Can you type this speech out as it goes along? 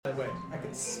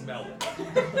can smell it. Fill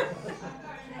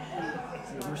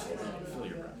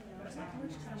your breath. You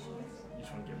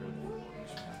just want to get rid of it. You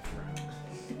just want to drown.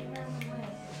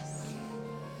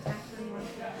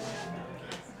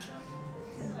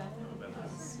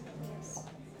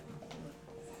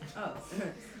 Oh,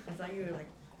 I thought you were like,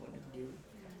 what did you do?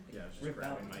 Yeah, it's just Rip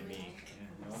grabbing out. my knee.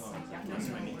 Yeah, no, that's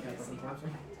my kneecap up in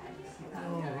person.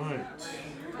 Alright.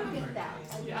 Look at that.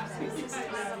 Yeah, it is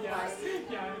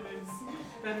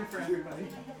better for everybody.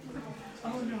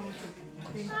 Oh no,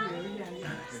 thank you. Yeah.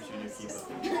 Here's your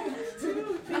new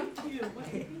keyboard. Thank you.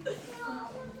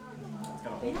 It's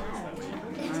got a hole in it,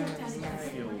 so that way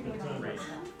you can feel great.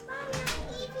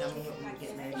 Tell me what we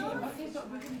get ready to go. Okay, but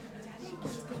we're gonna go daddy.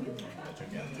 Check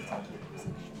it out.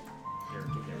 Here,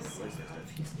 give me a voice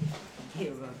test.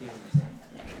 Here, we'll do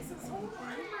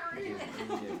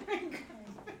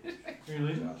Are you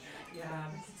leaving?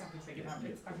 Yeah, this is something to take it out.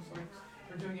 I'm sorry.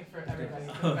 We're doing it for everybody.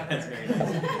 Oh, that's very nice. I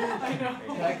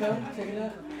know. Can I come? Check it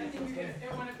out? I think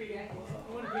it wouldn't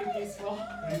be peaceful.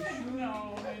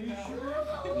 No, I know.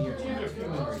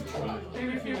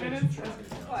 Maybe a few minutes?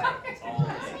 What? It's all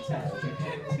She's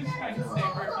trying to stay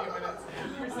for a few minutes.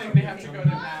 You're saying they have to go to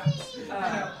naps.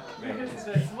 Because of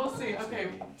this. We'll see. Okay,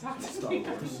 talk to Star me.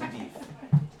 Wars beef.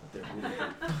 They're really good.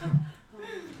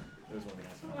 There was one thing I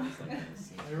saw. It's like a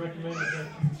scene. I recommend that you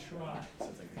try. So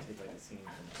it's like they take like a scene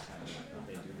from the time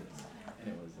they do this, and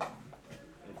it was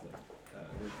it's like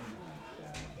we're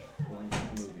going to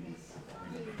movies.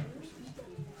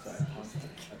 So I paused it,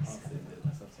 did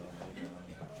myself so I'm like,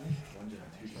 one job,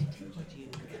 two jobs, three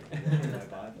jobs. Why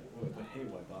bother? But hey,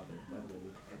 why bother? By the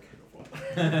way, okay, why?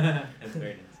 That's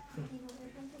very nice.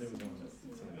 There was one that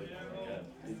somebody was like,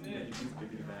 did you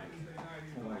give it back?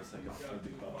 Hold on a second, I'll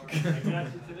be back. I got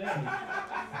you today.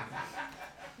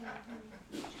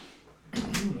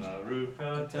 Baruch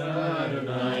atah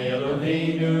Adonai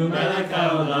Eloheinu melech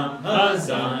haolam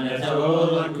hazan et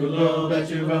haolam kulo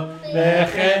b'tshuva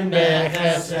v'chen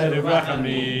b'chesed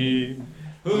u'rachamim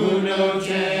hu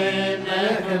noten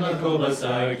lechem l'kol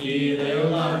basar ki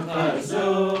le'olam chazo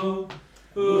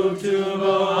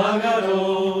u'ktubo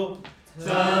hagadol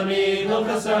tamid lo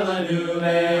chasar lanu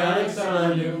ve'yachsar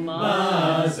lanu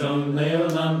mazon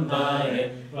le'olam va'ed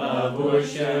v'avur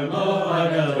shemo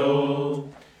hagadol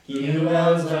Ki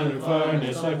elzanu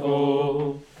farnes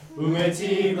hakol,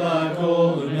 umetiv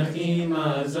lakol, umechim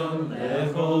hazon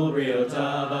lechol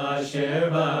briotav asher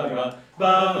bara,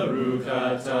 Baruch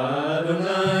atah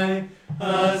Adonai,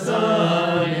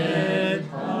 hazan et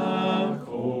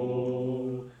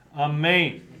hakol.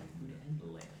 Amen.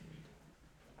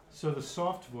 So the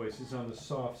soft voices on the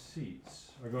soft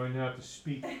seats are going to have to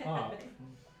speak up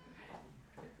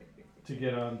to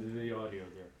get onto the audio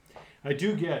there. I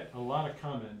do get a lot of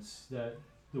comments that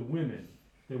the women,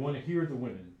 they want to hear the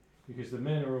women because the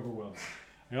men are overwhelmed.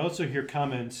 I also hear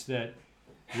comments that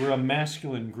we're a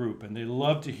masculine group and they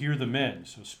love to hear the men,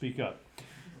 so speak up.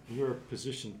 You're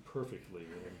positioned perfectly,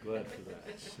 I'm glad for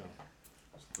that. So.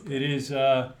 It is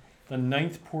the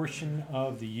 9th portion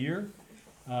of the year.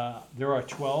 There are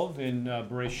 12 in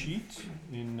Bereshit,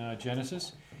 in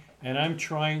Genesis, and I'm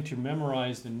trying to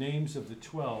memorize the names of the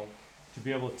 12 to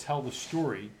be able to tell the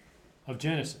story of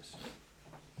Genesis.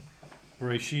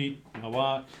 Bereshit,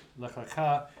 Noah, Lech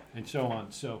Lecha, and so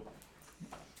on. So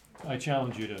I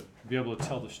challenge you to be able to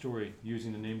tell the story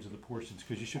using the names of the portions,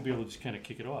 because you should be able to just kind of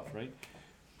kick it off, right?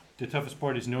 The toughest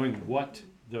part is knowing what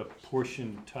the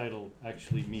portion title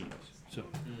actually means. So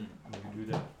we can do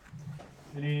that.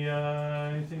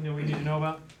 Anything that we need to know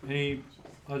about? Any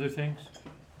other things?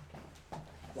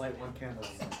 Light one candle.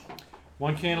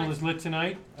 One candle is lit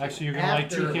tonight. Actually, you're going to light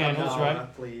 2 candles, right?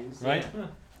 Please. Right?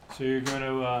 So you're going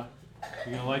to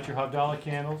light your Havdalah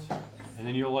candles, and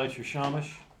then you'll light your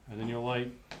Shamash, and then you'll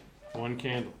light 1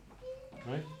 candle.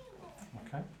 Right?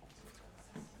 Okay.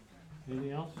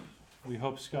 Anything else? We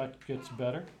hope Scott gets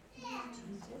better.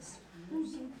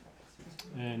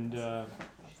 And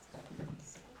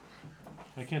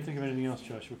I can't think of anything else,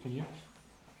 Joshua. Can you?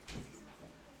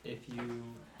 If you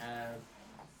have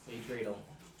a dreidel,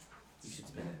 you should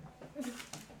spin it.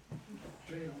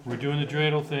 We're doing the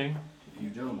dreidel thing. If you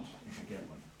don't, you should get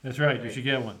one. That's right. You should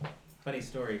get one. Funny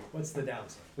story. What's the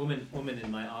downside? Woman in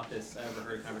my office, I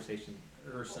overheard a conversation.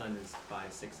 Her son is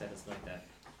 5, 6, 7, something like that.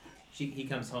 He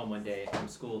comes home one day from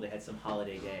school. They had some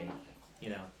holiday day. You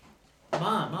know,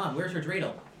 Mom, where's her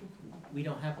dreidel? We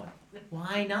don't have one.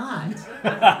 Why not?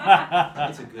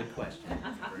 It's a good question.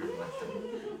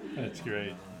 That's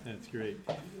great. That's great.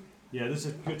 Yeah, this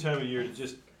is a good time of year to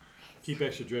just Keep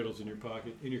extra dreidels in your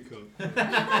pocket, in your coat. Give them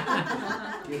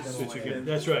So that you away. can-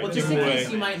 that's right. Well, give just them in away.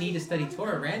 case you might need to study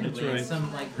Torah randomly, That's right. and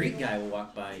some like Greek guy will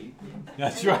walk by you.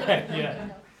 That's right. Yeah.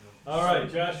 All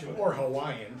right, Joshua. Or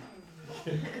Hawaiian.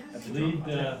 Lead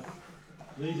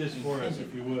this for us,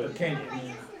 if you Or would.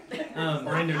 Kenyan. Um,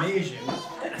 Or Indonesian.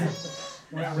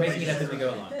 We're not raising really it up as sure. we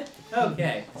go along.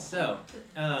 Okay, so,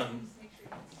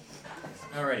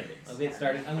 alrighty, I'll get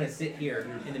started. I'm gonna sit here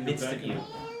in the midst of you,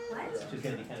 which is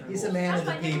gonna be kind of cool. He's a man of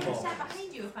the That's fine, I could people. stand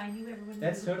behind you if I knew everyone.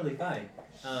 That's totally fine.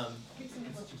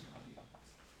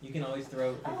 You can always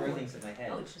throw things at my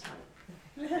head. Oh, it's just not.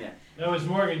 Yeah, That was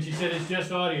Morgan. She said it's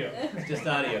just audio. it's just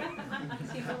audio.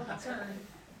 People are concerned.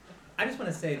 I just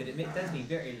want to say that it does me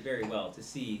very, very well to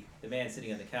see the man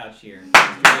sitting on the couch here. And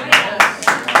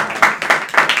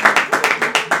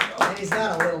he's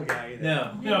not a little guy either.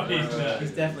 No, No, he's not.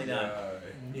 he's definitely not.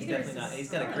 He's definitely not.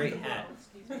 He's got a great hat.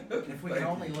 If we could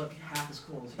only look half as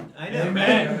cool as you. I know.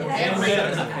 Amen. Every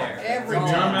Amen. not fair. Every From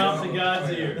your time. mouth to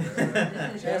God's ear.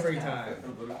 Every time.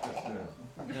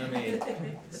 I mean,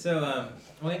 so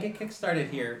when I get kick started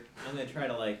here, I'm gonna try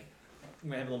to I'm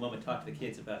gonna have a little moment to talk to the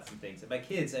kids about some things. And by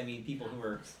kids, I mean people who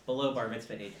are below bar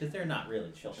mitzvah age, because they're not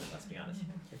really children. Let's be honest.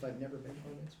 If I've never been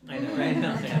on this. I know, right?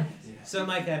 No, yeah. So,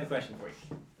 Mike, I have a question for you.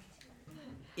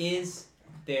 Is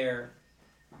there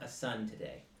a sun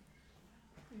today?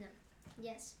 No.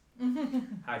 Yes.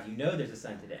 How do you know there's a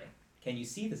sun today? Can you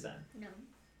see the sun? No.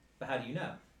 But how do you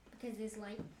know? Because there's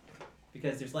light.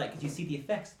 Because there's light. Because you see the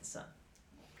effects of the sun.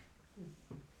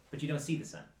 But you don't see the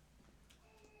sun.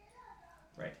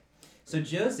 Right. So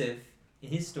Joseph, in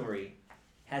his story,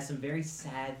 has some very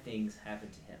sad things happen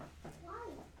to him.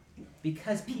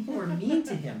 Because people were mean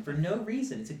to him for no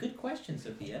reason. It's a good question,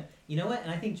 Sophia. You know what?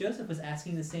 And I think Joseph was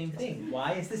asking the same thing.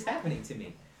 Why is this happening to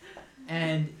me?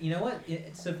 And you know what,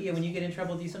 Sophia, when you get in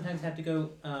trouble, do you sometimes have to go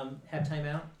have time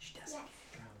out? She does.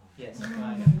 Yes.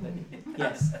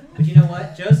 Yes. But you know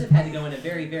what? Joseph had to go in a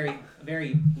very, very,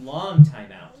 very long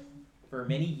time out for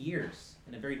many years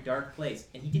in a very dark place.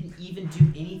 And he didn't even do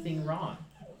anything wrong.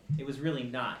 It was really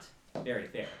not very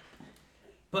fair.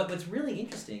 But what's really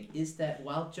interesting is that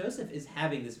while Joseph is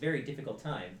having this very difficult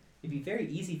time, it'd be very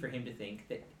easy for him to think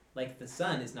that, like the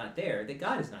sun is not there, that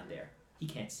God is not there. He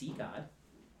can't see God.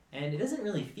 And it doesn't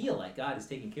really feel like God is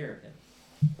taking care of him.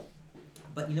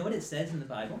 But you know what it says in the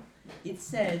Bible? It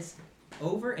says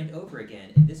over and over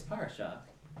again in this parasha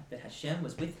that Hashem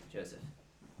was with Joseph.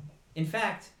 In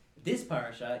fact, this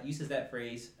parasha uses that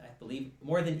phrase, I believe,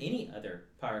 more than any other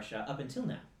parasha up until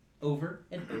now. Over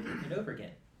and over and over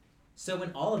again. So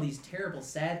when all of these terrible,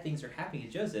 sad things are happening to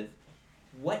Joseph,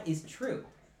 what is true?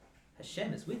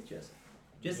 Hashem is with Joseph.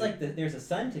 Just like there's a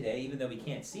sun today, even though we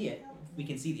can't see it, we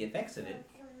can see the effects of it.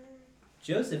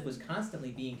 Joseph was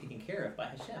constantly being taken care of by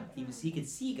Hashem. He could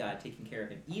see God taking care of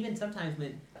him. Even sometimes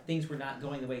when things were not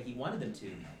going the way he wanted them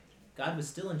to, God was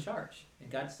still in charge,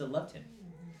 and God still loved him.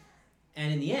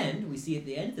 And in the end, we see at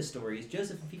the end of the story, is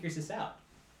Joseph figures this out.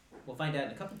 We'll find out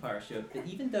in a couple of parashot that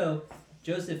even though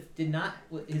Joseph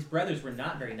his brothers were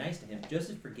not very nice to him,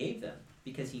 Joseph forgave them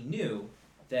because he knew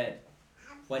that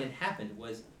what had happened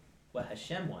was what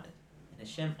Hashem wanted. And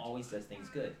Hashem always does things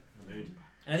good. Amazing.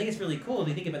 And I think it's really cool if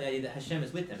you think about the idea that Hashem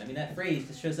is with them. I mean, that phrase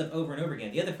just shows up over and over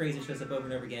again. The other phrase that shows up over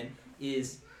and over again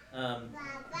is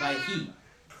Vayehi,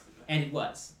 and it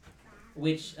was.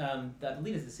 Which I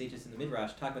believe is the sages in the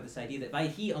Midrash talk about this idea that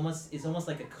Vayehi is almost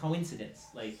like a coincidence.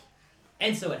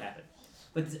 And so it happened.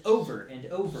 But it's over and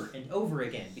over and over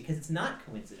again because it's not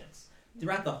coincidence.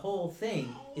 Throughout the whole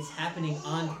thing, it's happening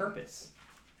on purpose.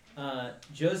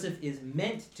 Joseph is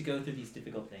meant to go through these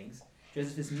difficult things.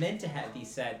 Joseph is meant to have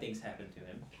these sad things happen to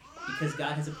him because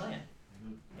God has a plan.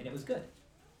 And it was good.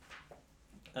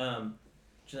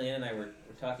 Julianne and I were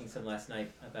talking some last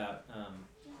night about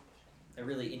a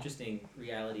really interesting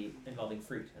reality involving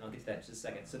fruit. And I'll get to that in just a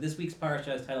second. So this week's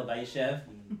parasha is titled Vayeshev,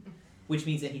 which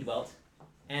means that he dwelt.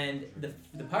 And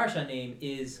the parasha name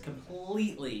is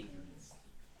completely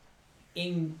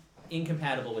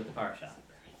incompatible with the parasha.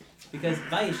 Because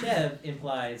Vayeshev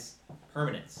implies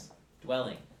permanence,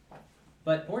 dwelling.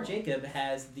 But poor Jacob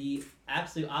has the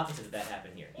absolute opposite of that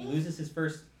happen here. He loses his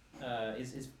first,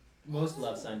 his most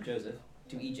loved son, Joseph,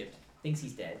 to Egypt, thinks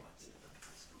he's dead.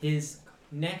 His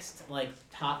next,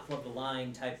 top of the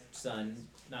line type son,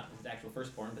 not his actual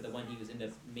firstborn, but the one he was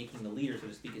ended up making the leader, so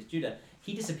to speak, is Judah,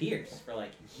 he disappears for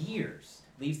years,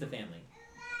 leaves the family.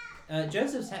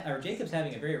 Jacob's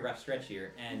having a very rough stretch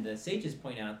here, and the sages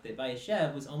point out that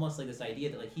Vayeshev was almost like this idea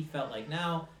that he felt like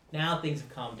now things have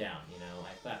calmed down.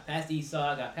 I got past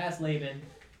Esau, got past Laban.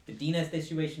 The Dinah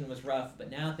situation was rough,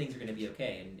 but now things are going to be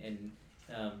okay. And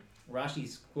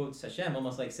Rashi quotes Hashem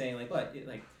almost like saying what?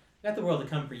 got the world to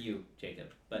come for you,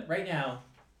 Jacob. But right now,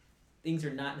 things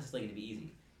are not necessarily going to be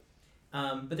easy.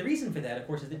 But the reason for that, of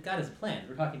course, is that God has a plan.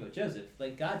 We're talking about Joseph.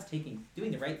 Like, God's doing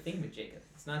the right thing with Jacob.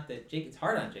 It's not that it's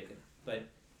hard on Jacob, but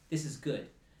this is good.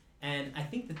 And I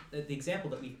think that the example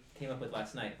that we came up with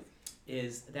last night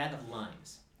is that of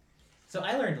limes. So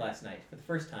I learned last night, for the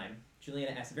first time,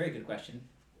 Juliana asked a very good question.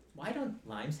 Why don't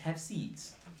limes have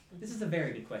seeds? This is a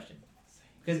very good question.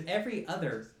 Because every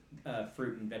other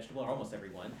fruit and vegetable, or almost every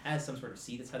one, has some sort of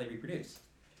seed. That's how they reproduce.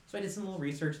 So I did some little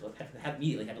research.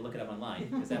 Immediately had to look it up online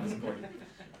because that was important.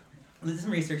 I did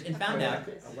some research and found out.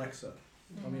 Alexa.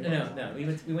 No. We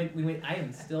went. I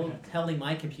am still telling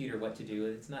my computer what to do.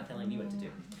 It's not telling me what to do.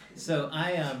 So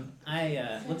I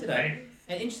looked it up,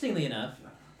 and interestingly enough,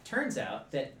 turns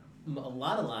out that a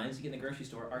lot of limes you get in the grocery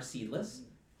store are seedless,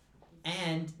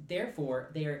 and therefore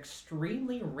they are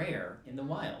extremely rare in the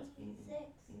wild.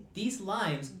 These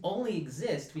limes only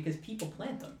exist because people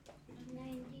plant them.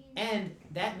 And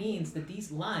that means that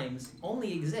these limes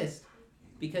only exist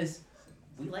because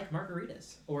we like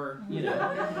margaritas, or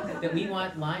that we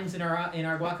want limes in our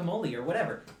guacamole or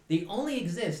whatever. They only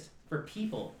exist for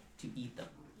people to eat them.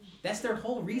 That's their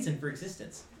whole reason for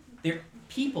existence.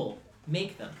 People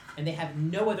make them, and they have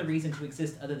no other reason to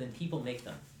exist other than people make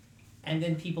them. And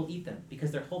then people eat them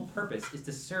because their whole purpose is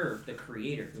to serve the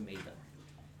creator who made them.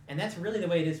 And that's really the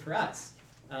way it is for us.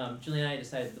 Julie and I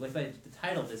decided the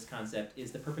title of this concept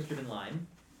is The Purpose-Driven Lime,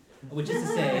 which is to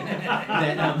say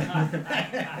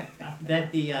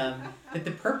that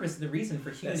the purpose, the reason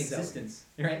for human existence,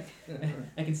 right?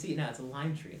 I can see it now. It's a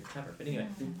lime tree in the cover. But anyway,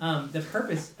 the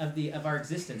purpose of our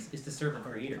existence is to serve the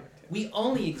Creator. We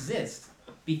only exist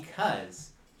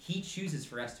because He chooses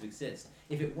for us to exist.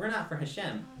 If it were not for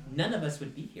Hashem, none of us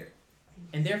would be here,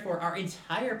 and therefore our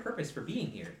entire purpose for being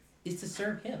here is to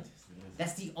serve Him.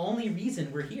 That's the only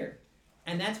reason we're here.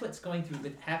 And that's what's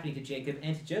happening to Jacob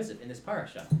and to Joseph in this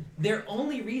parasha. Their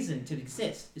only reason to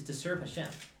exist is to serve Hashem.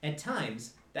 At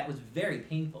times, that was very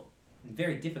painful and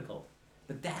very difficult.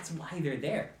 But that's why they're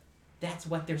there. That's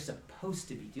what they're supposed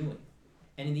to be doing.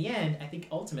 And in the end, I think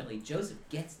ultimately Joseph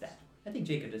gets that. I think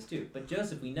Jacob does too. But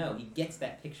Joseph, we know, he gets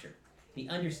that picture. He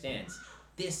understands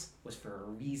this was for a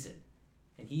reason.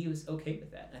 And he was okay with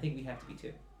that. And I think we have to be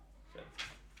too. So.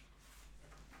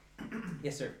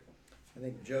 Yes, sir. I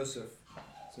think Joseph,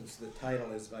 since the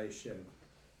title is Vaishev,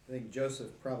 I think Joseph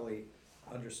probably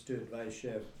understood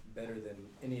Vaishev better than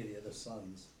any of the other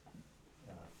sons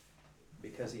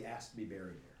because he asked to be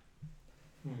buried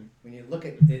there. When you look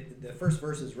at it, the first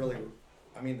verse is really,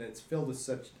 it's filled with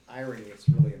such irony, it's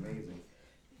really amazing.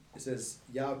 It says,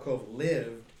 Yaakov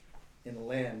lived in the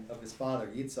land of his father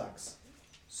Yitzhak's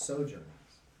sojournings.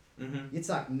 Mm-hmm.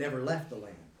 Yitzhak never left the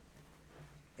land.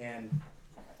 And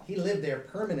he lived there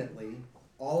permanently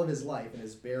all of his life and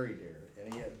is buried there.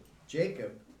 And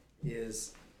Jacob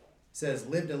says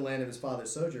lived in the land of his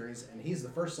father's sojournings, and he's the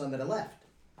first son that had left.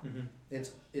 Mm-hmm.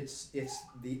 It's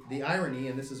the irony,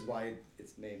 and this is why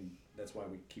it's named. That's why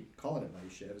we keep calling it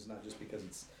Vaishev. It's not just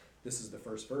because this is the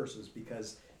first verse. It's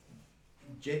because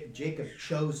Jacob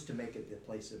chose to make it the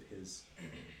place of his.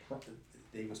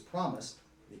 He was promised.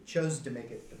 He chose to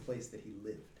make it the place that he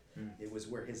lived. It was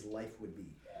where his life would be,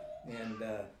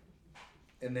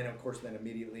 and then of course then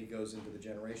immediately goes into the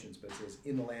generations. But it says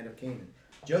in the land of Canaan.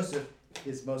 Joseph,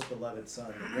 his most beloved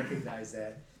son, recognized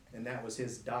that, and that was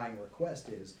his dying request: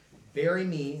 is bury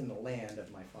me in the land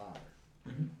of my father.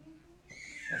 Mm-hmm.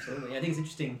 Absolutely. I think it's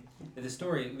interesting that the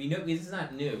story, we know this is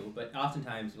not new, but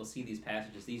oftentimes we'll see these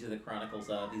passages. These are the chronicles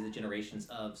of, these are generations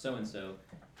of so and so,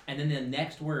 and then the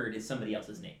next word is somebody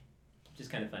else's name, which is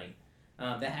kind of funny.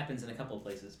 That happens in a couple of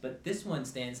places, but this one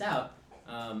stands out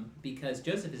because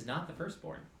Joseph is not the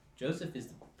firstborn. Joseph is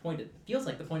feels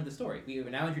like the point of the story. We are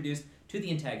now introduced to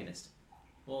the antagonist.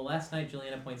 Well, last night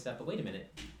Juliana points out, but wait a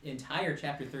minute, entire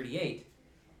chapter 38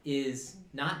 is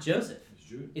not Joseph.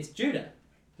 It's Judah,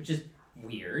 which is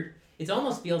weird. It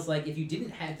almost feels like if you didn't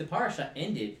have the parasha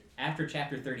ended after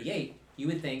chapter 38, you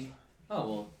would think, oh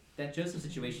well, that Joseph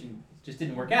situation just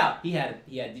didn't work out. He had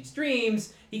these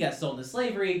dreams, he got sold into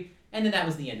slavery, and then that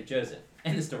was the end of Joseph,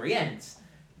 and the story ends.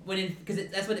 Because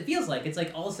that's what it feels like. It's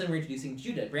like all of a sudden we're introducing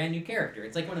Judah, brand new character.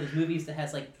 It's like one of those movies that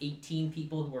has like 18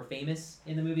 people who are famous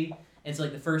in the movie, and so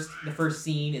like the first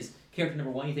scene is character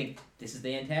number 1. You think this is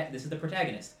the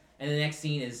protagonist, and the next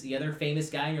scene is the other famous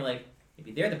guy, and you're like,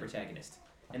 maybe they're the protagonist.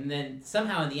 And then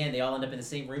somehow in the end they all end up in the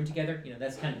same room together.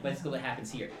 That's kind of basically what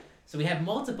happens here. So we have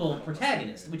multiple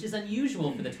protagonists, which is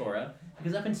unusual for the Torah,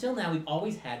 because up until now we've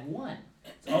always had one.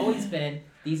 It's always been,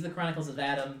 these are the chronicles of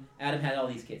Adam. Adam had all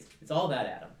these kids. It's all about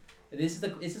Adam. This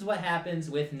is what happens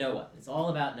with Noah. It's all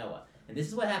about Noah. And this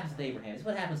is what happens with Abraham. This is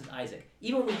what happens with Isaac.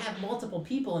 Even when we have multiple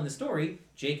people in the story,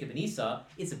 Jacob and Esau,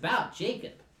 it's about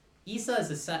Jacob. Esau is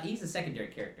he's a secondary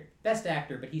character. Best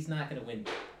actor, but he's not going to win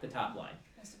the top line.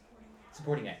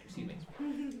 Supporting actor, excuse me.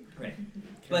 Right.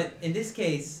 But in this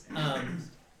case,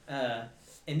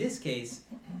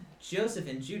 Joseph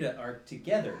and Judah are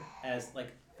together as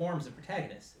like forms of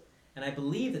protagonists. And I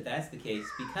believe that that's the case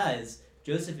because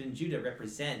Joseph and Judah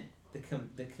represent the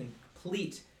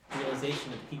complete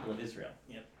realization of the people of Israel.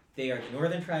 Yep. They are the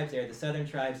northern tribes. They are the southern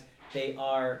tribes. They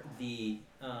are the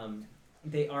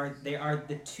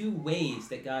two ways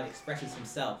that God expresses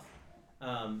Himself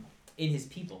in His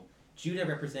people. Judah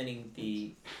representing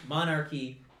the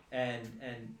monarchy and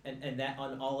that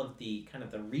on all of the kind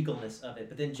of the regalness of it,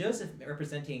 but then Joseph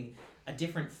representing a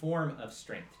different form of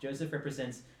strength. Joseph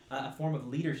represents a form of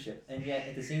leadership, and yet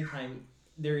at the same time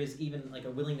there is even like a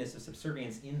willingness of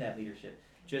subservience in that leadership.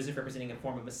 Joseph representing a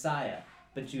form of Messiah,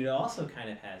 but Judah also kind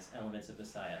of has elements of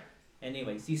Messiah.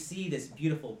 Anyways, you see this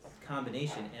beautiful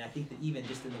combination, and I think that even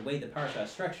just in the way the parasha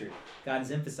is structured, God is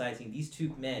emphasizing these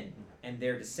two men and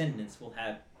their descendants will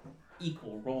have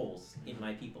equal roles in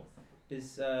my people.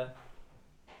 Does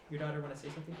your daughter want to say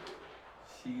something?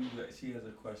 She has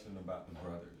a question about the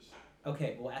brothers.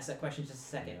 Okay, we'll ask that question in just a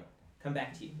second. Yeah. Come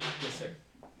back to you. Yes, sir.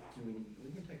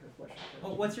 We can take her question first.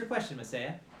 Oh, what's your question,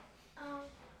 Messiah?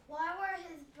 Why were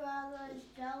his brothers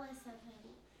jealous of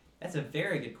him? That's a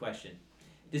very good question.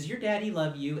 Does your daddy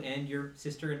love you and your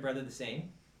sister and brother the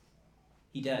same?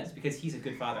 He does, because he's a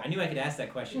good father. I knew I could ask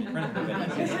that question in front of everybody,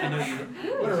 because I know you...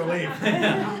 What a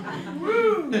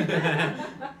relief.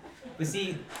 But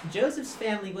see, Joseph's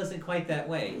family wasn't quite that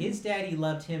way. His daddy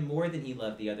loved him more than he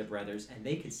loved the other brothers, and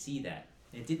they could see that.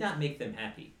 And it did not make them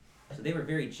happy. So they were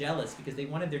very jealous because they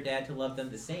wanted their dad to love them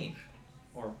the same,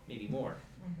 or maybe more.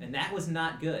 And that was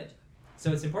not good.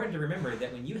 So it's important to remember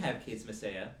that when you have kids,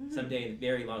 Messiah, someday in the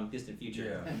very long, distant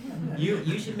future,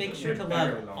 you should make sure to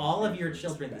love all of your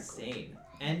children the same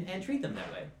and treat them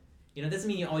that way. You know, it doesn't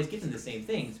mean you always give them the same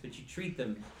things, but you treat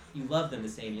them, you love them the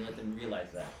same, you let them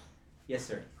realize that. Yes,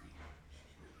 sir.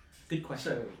 Good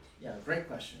question. So, yeah, great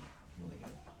question. Really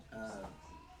good.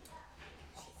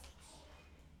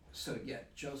 So, yeah,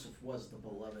 Joseph was the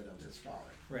beloved of his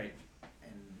father. Right.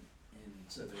 And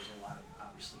so there's a lot of,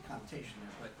 obviously, connotation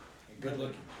there, but... Good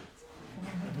looking.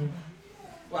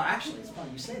 Well, actually, it's funny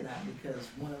you say that because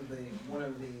one of the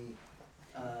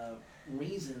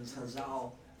reasons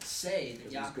Hazal say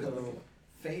that Yaakov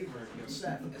favored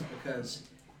Yosef is because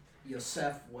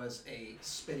Yosef was a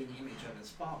spitting image of his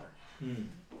father,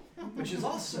 which is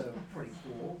also pretty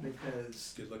cool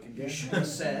because Good looking you guy. should have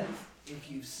said, "If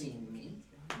you've seen me,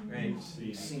 Right.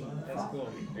 you've seen the That's Father." cool.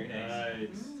 Very nice.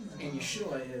 Nice. And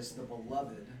Yeshua is the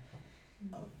beloved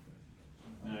of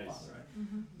the Nice. Father,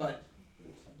 right? But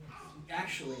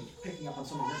actually, picking up on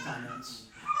some of your comments,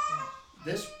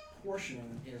 this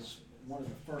portion is one of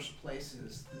the first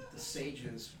places that the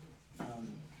sages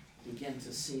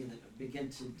begin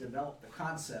to develop the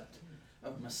concept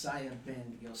of Messiah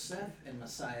ben Yosef and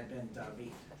Messiah ben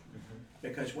David.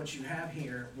 Because what you have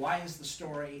here, why is this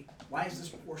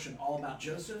portion all about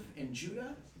Joseph and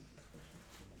Judah?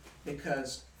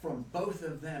 Because from both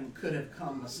of them could have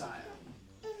come Messiah,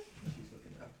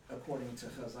 according to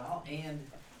Chazal. And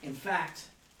in fact,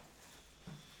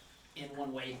 in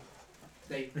one way,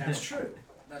 that's true.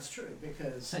 That's true,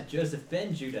 because Joseph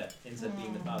ben Judah ends up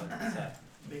being the father of Messiah.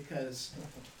 because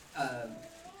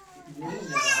we know,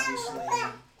 obviously,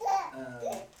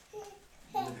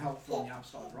 with help from the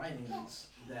apostolic writings,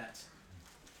 that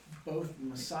both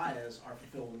Messiahs are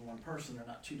fulfilled in one person. They're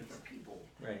not two different people.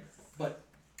 Right. But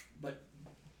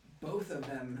both of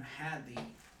them had the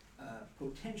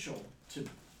potential to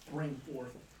bring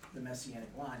forth the Messianic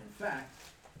line. In fact,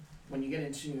 when you get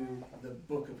into the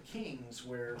book of Kings,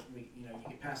 where you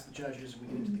get past the judges, we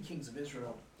get into the kings of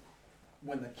Israel.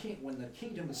 When the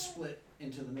kingdom is split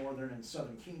into the northern and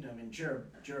southern kingdom, and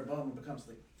Jeroboam becomes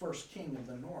the first king of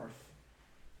the north,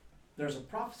 there's a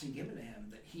prophecy given to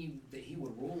him that he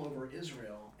would rule over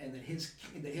Israel, and that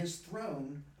his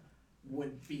throne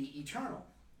would be eternal.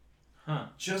 Huh.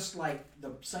 Just like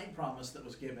the same promise that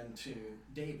was given to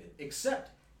David,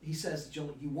 except he says that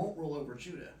you won't rule over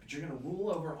Judah, but you're going to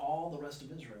rule over all the rest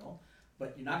of Israel,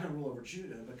 but you're not going to rule over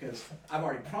Judah because I've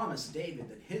already promised David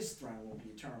that his throne will be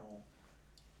eternal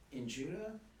in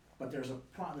Judah. But there was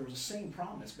a same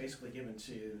promise basically given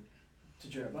to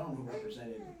Jeroboam, who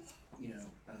represented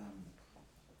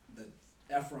the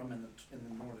Ephraim in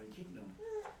the northern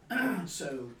kingdom.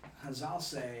 So Hazal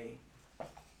say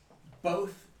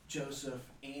both Joseph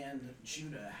and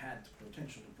Judah had the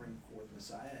potential to bring forth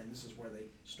Messiah, and this is where they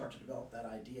start to develop that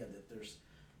idea that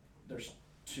there's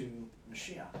to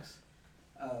Mashiach's.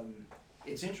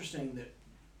 It's interesting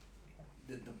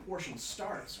that the portion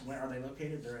starts, where are they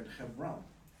located? They're in Hebron.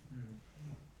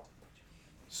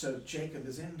 So Jacob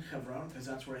is in Hebron because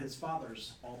that's where his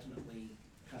fathers ultimately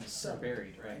kind of They're settled.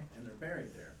 buried, right? And they're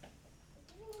buried there.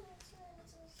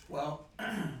 Well,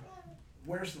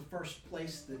 where's the first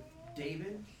place that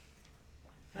David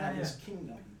had his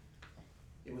kingdom?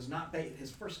 It was not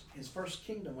his first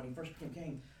kingdom when he first became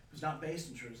king was not based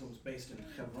in Jerusalem. It was based in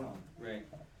Hebron. Right.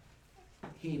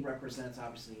 He represents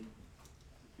obviously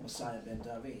Messiah ben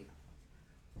David.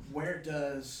 Where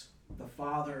does the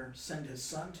father send his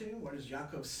son to? Where does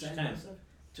Yaakov send Shechem. his son?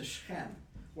 To Shechem.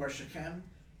 Where Shechem?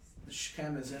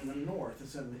 Shechem is in the north.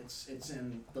 It's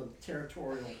in the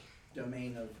territorial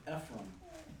domain of Ephraim,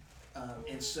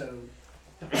 and so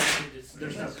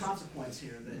there's no consequence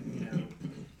here that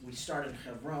we start in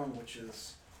Hebron, which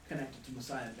is connected to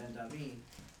Messiah ben David.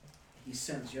 He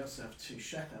sends Joseph to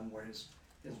Shechem, where his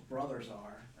brothers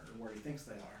are, or where he thinks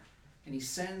they are, and he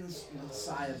sends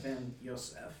Messiah ben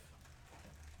Yosef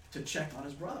to check on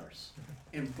his brothers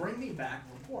and bring me back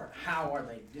a report. How are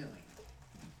they doing?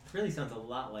 It really sounds a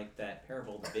lot like that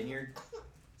parable of the vineyard.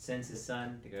 Sends his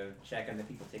son to go check on the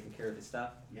people taking care of his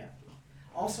stuff. Yeah.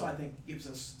 Also, I think gives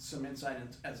us some insight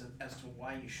as to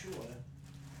why Yeshua,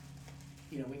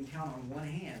 we can count on one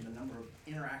hand the number of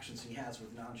interactions he has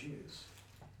with non-Jews.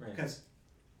 Right. Because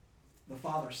the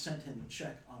Father sent him to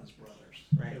check on his brothers.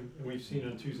 Right. And we've seen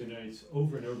on Tuesday nights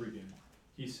over and over again,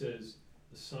 he says,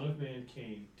 the Son of Man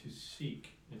came to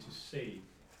seek and to save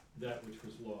that which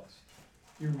was lost.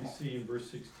 Here we see in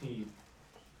verse 16,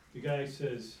 the guy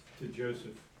says to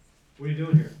Joseph, what are you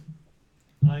doing here?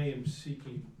 I am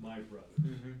seeking my brothers.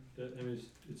 Mm-hmm. I mean,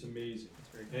 it's amazing. That's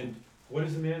very cool. And what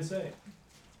does the man say?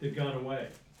 They've gone away.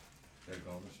 They've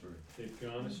gone astray. They've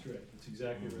gone astray. That's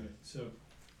exactly Mm. right. So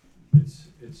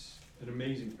it's an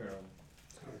amazing parable.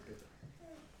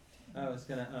 I was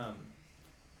gonna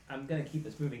I'm gonna keep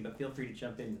this moving, but feel free to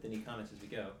jump in with any comments as we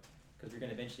go, because we're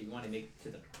gonna eventually want to make to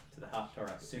the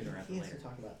Haftarah sooner rather He than has to later.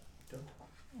 talk about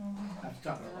Have to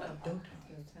talk about that. don't.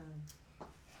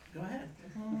 Go ahead.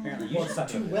 Apparently, you Well, should it's talk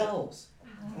two about it. wells.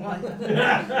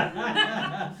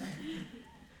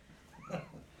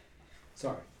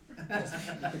 Sorry.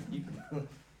 You can-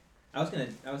 I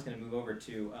was gonna move over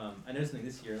to I noticed something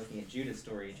this year looking at Judah's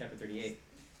story in chapter 38.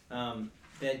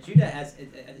 That Judah has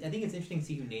I think it's interesting to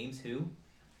see who names who,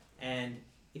 and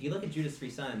if you look at Judah's 3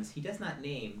 sons, he does not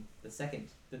name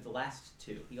the last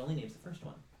 2. He only names the first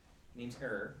one. He names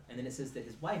and then it says that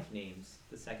his wife names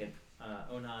the second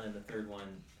Onan and the third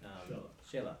one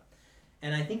Shelah.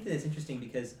 And I think that it's interesting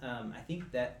because I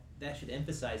think that should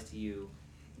emphasize to you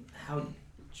how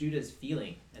Judah's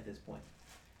feeling at this point.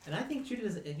 And I think Judah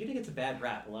gets a bad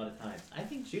rap a lot of times. I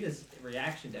think Judah's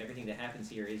reaction to everything that happens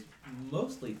here is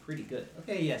mostly pretty good.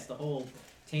 Okay, yes, the whole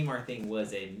Tamar thing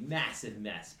was a massive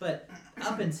mess, but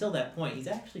up until that point, he's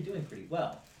actually doing pretty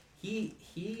well.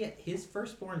 His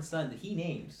firstborn son that he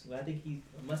names, well, I think he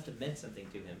must have meant something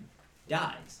to him,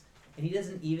 dies, and he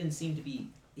doesn't even seem to be.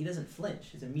 He doesn't flinch.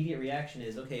 His immediate reaction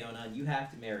is, okay, Onan, you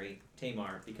have to marry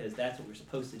Tamar because that's what we're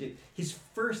supposed to do. His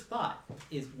first thought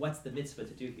is, what's the mitzvah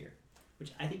to do here?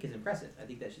 Which I think is impressive. I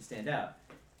think that should stand out.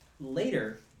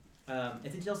 Later,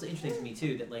 it's also interesting to me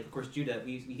too that, like, of course, Judah,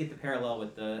 we get the parallel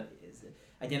with the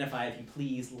identify if you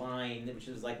please line, which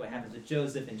is like what happens with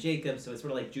Joseph and Jacob. So it's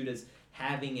sort of like Judah's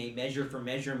having a measure for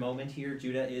measure moment here.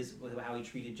 Judah is how he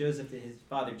treated Joseph to his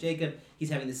father Jacob. He's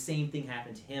having the same thing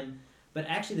happen to him. But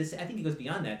actually, I think it goes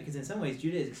beyond that, because in some ways,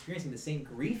 Judah is experiencing the same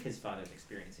grief his father is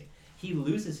experiencing. He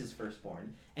loses his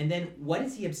firstborn, and then what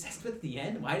is he obsessed with at the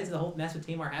end? Why does the whole mess with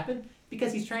Tamar happen?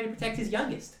 Because he's trying to protect his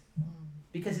youngest.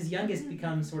 Because his youngest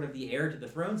becomes sort of the heir to the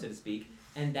throne, so to speak,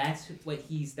 and that's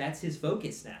his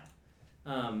focus now.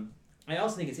 I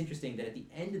also think it's interesting that at the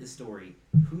end of the story,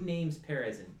 who names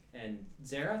Perez and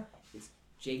Zerah? It's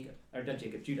Jacob, or not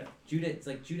Jacob, Judah. It's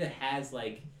like Judah has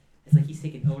it's like he's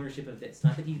taken ownership of this.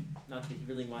 Not that he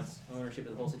really wants ownership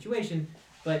of the whole situation,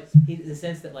 but the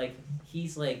sense that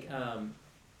he's I don't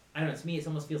know. To me, it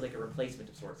almost feels like a replacement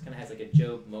of sorts. Kind of has like a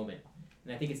Job moment,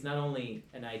 and I think it's not only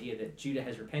an idea that Judah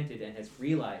has repented and has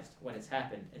realized what has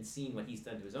happened and seen what he's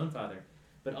done to his own father,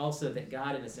 but also that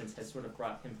God, in a sense, has sort of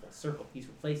brought him full circle. He's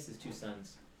replaced his 2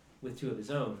 sons with 2 of his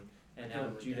own, and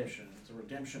now Judah. It's a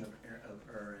redemption of and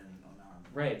Onan.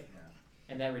 Right. Yeah.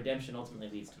 And that redemption ultimately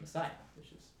leads to Messiah,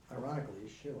 which is Ironically,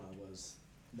 Shelah was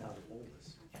now the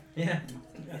oldest. yeah.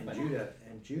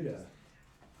 And Judah,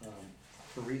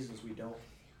 for reasons we don't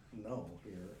know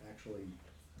here, actually,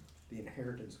 the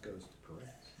inheritance goes to Perez.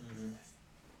 Mm-hmm.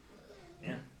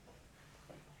 Yeah.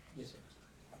 Yes, sir.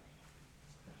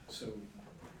 So,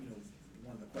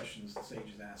 one questions the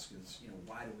sages ask is,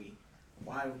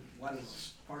 why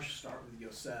does Parsha start with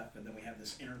Yosef, and then we have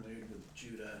this interlude with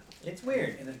Judah, It's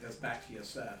weird. and then it goes back to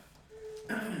Yosef?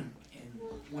 And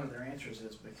one of their answers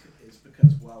is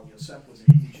because while Yosef was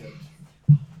in Egypt,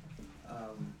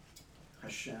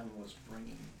 Hashem was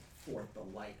bringing forth the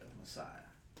light of Messiah.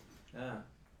 Ah,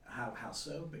 How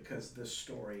so? Because this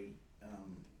story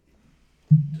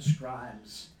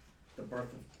describes the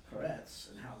birth of Peretz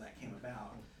and how that came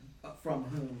about, from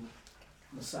whom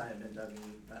Messiah ben David,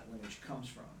 that lineage, comes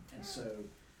from. And so,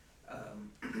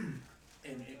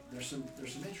 there's some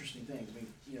interesting things. I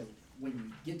mean, when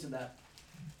you get to that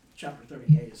chapter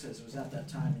 38, it says it was at that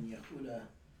time when Yehuda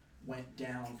went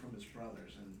down from his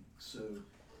brothers, and so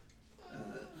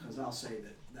Chazal say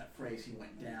that phrase, he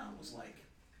went down, was like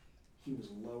he was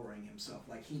lowering himself,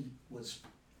 like he was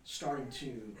starting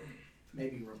to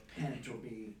maybe repent or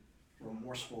be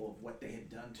remorseful of what they had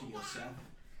done to Yosef,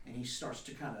 and he starts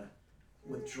to kind of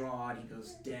withdraw, and he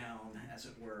goes down, as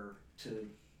it were, to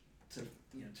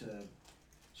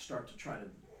start to try to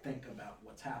think about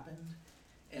what's happened.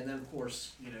 And then, of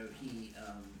course, he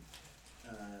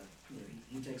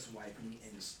takes a wife, and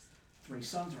his 3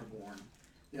 sons are born.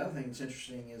 The other thing that's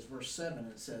interesting is verse 7.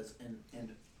 It says, and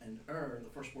the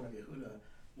firstborn of Yehuda,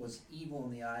 was evil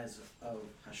in the eyes of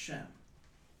Hashem.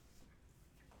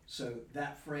 So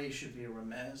that phrase should be a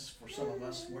remez for some of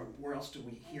us. Where else do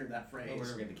we hear that phrase? oh, we're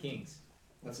gonna get the kings.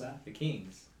 What's that? The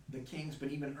kings. The kings,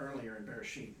 but even earlier in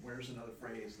Bereshit, where's another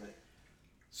phrase that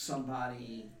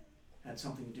somebody had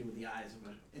something to do with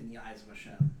in the eyes of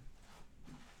Hashem?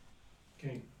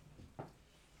 Cain.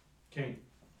 Okay,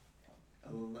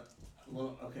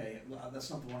 that's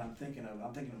not the one I'm thinking of.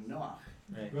 I'm thinking of Noah.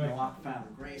 Right. Right. Noah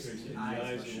found grace in the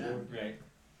eyes of Hashem. Right.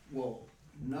 Well,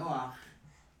 Noah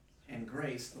and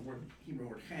grace, the Hebrew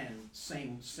word chen,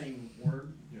 same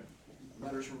word, Yeah.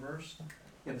 letters reversed.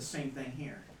 You have the same thing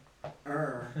here.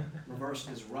 Reversed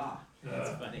is Ra,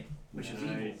 That's funny. which is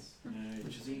evil. Nice.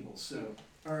 Which is evil. So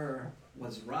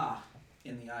was Ra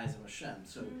in the eyes of Hashem.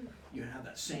 So you have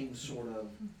that same sort of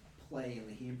play in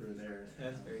the Hebrew there.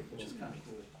 That's very Which is cool. kind of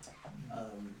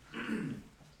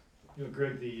cool.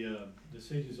 Greg, the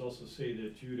sages also say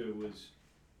that Judah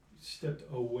stepped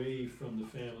away from the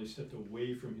family, stepped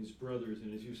away from his brothers,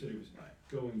 and as you said, he was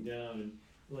going down, and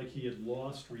like he had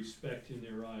lost respect in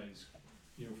their eyes,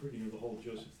 for the whole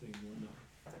Joseph thing and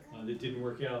whatnot. That didn't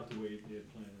work out the way they had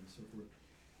planned and so forth.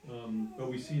 But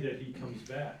we see that he comes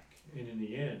back, and in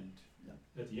the end,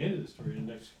 at the end of the story, in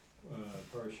the next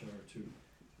parsha or two,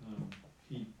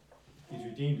 he's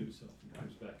redeemed himself and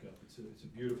comes back up. It's a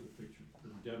beautiful picture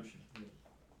of redemption.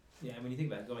 Yeah, and when you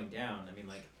think about going down, I mean,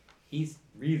 like, he's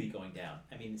really going down.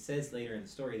 I mean, it says later in the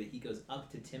story that he goes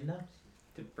up to Timnah,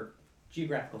 for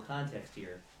geographical context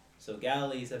here. So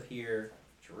Galilee's up here,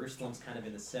 Jerusalem's kind of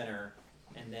in the center,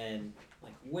 and then,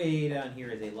 like, way down here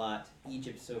is Eilat,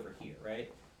 Egypt's over here,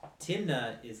 right?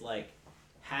 Timnah is, like,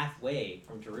 halfway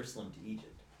from Jerusalem to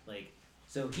Egypt. Like,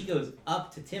 so he goes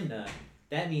up to Timnah,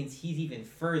 that means he's even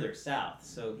further south.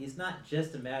 So it's not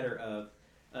just a matter of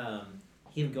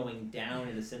him going down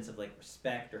in the sense of like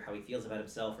respect or how he feels about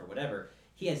himself or whatever.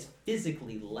 He has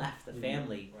physically left the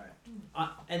family,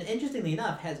 and interestingly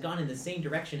enough, has gone in the same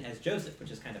direction as Joseph,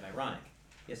 which is kind of ironic.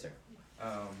 Yes, sir.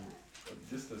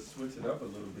 Just to switch it up a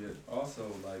little bit, also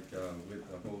like with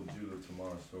the whole Judah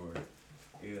Tamar story,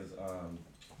 is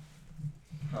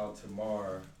how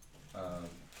Tamar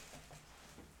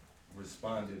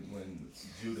responded when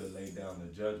Judah laid down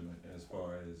the judgment as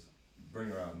far as bring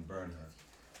her out and burn her.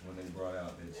 When they brought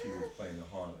out that she was playing the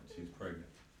harlot, she was pregnant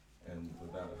and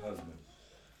without a husband.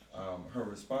 Her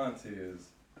response is,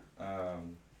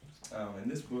 in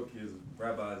this book is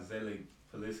Rabbi Zelig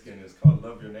Poliskin, it's called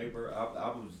Love Your Neighbor. I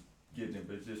was getting it,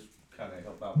 but just kind of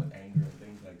help out with anger and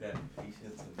things like that, and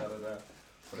patience and da-da-da.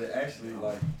 But it actually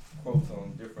like quotes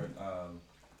on different,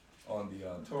 on the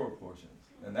Torah portions,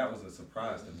 and that was a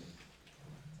surprise to me.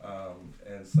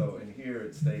 And so in here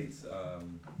it states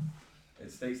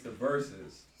the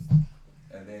verses,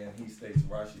 and then he states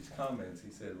Rashi's comments.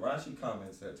 He said, Rashi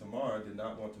comments that Tamar did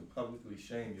not want to publicly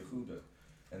shame Yehuda,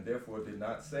 and therefore did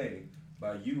not say,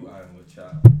 by you I am with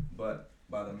child, but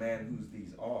by the man whose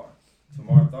these are.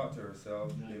 Tamar thought to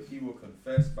herself, if he will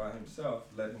confess by himself,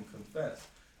 let him confess,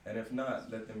 and if not,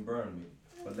 let them burn me,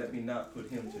 but let me not put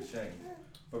him to shame.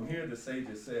 From here the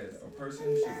sages said, a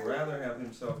person should rather have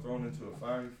himself thrown into a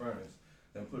fiery furnace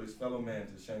than put his fellow man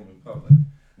to shame in public.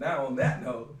 Now, on that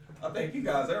note, I thank you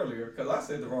guys earlier because I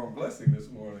said the wrong blessing this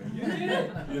morning.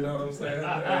 You know what I'm saying?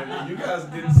 And you guys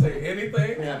didn't say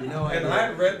anything. We have no And idea.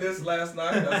 I read this last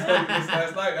night. I studied this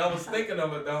last night. I was thinking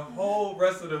of it the whole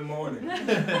rest of the morning.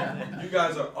 You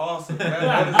guys are awesome.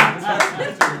 That is a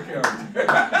testament to your character.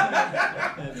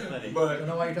 That's funny. I But don't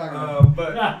know what you're talking about.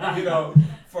 but you know,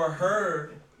 for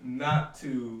her not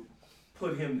to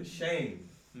put him to shame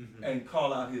Mhm. and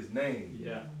call out his name,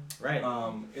 Yeah. Right.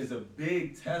 is a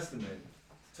big testament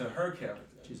to her character.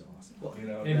 She's awesome. Well, You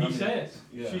know, And I he mean, says,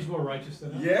 yeah. she's more righteous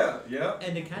than I. Yeah, yeah.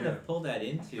 And to kind Yeah. of pull that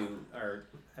into our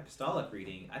apostolic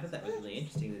reading, I thought that was really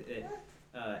interesting.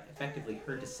 That effectively,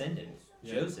 her descendant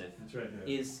Yeah. Joseph That's right.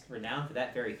 is renowned for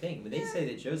that very thing. When they say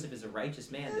that Joseph is a righteous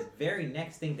man, the very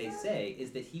next thing they say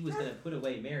is that he was going to put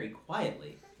away Mary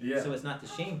quietly, Yeah. so as not to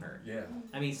shame her. Yeah.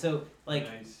 I mean, so like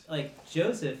Nice.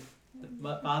 Joseph,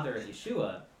 the father of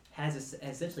Yeshua, has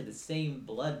essentially the same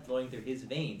blood flowing through his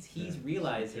veins. He's Yeah.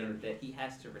 realizing that he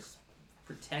has to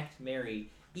protect Mary,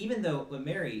 even though when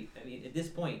Mary, I mean, at this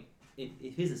point, if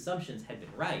his assumptions had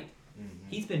been right, Mhm.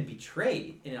 he's been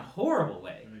betrayed in a horrible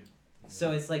way. Right.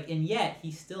 So it's like, and yet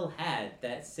he still had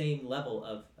that same level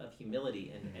of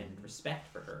humility and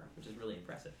respect for her, which is really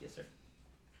impressive. Yes, sir.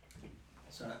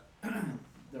 So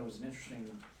there was an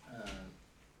interesting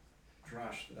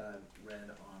drush that I read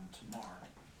on Tamar,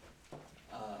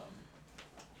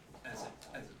 as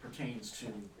it pertains to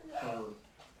her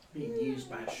being used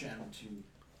by Hashem to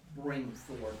bring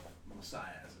forth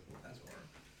Messiah, as it were.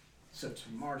 So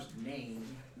Tamar's name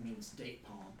means date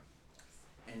palm,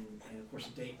 and of course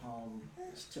a date palm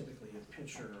is typically a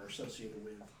picture or associated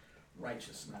with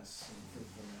righteousness and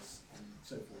fruitfulness and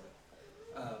so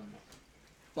forth.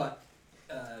 But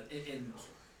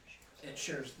it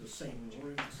shares the same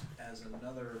root as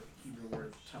another Hebrew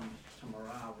word,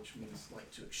 tamara, which means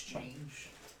like to exchange,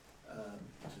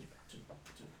 to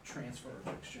transfer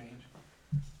or to exchange.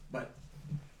 But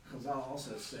Chazal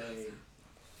also say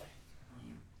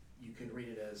you could read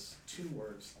it as two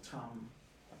words,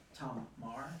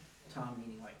 tamar, tam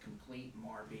meaning like complete,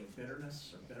 mar being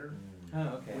bitterness or bitter, Oh,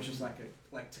 okay. which is like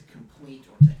to complete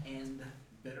or to end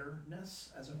bitterness,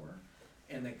 as it were.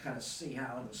 And they kind of see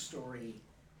how in the story,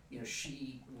 you know,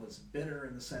 she was bitter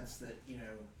in the sense that, you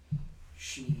know,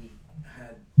 she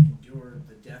had endured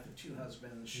the death of two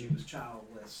husbands, she was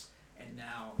childless, and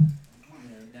now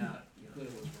Yehuda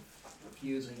was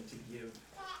refusing to give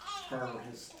her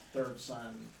his third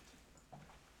son.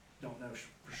 Don't know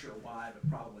for sure why, but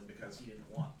probably because he didn't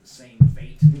want the same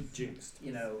fate, Jinxed.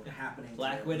 you know, happening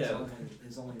Black to Widow.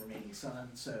 his only remaining son.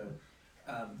 So,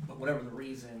 but whatever the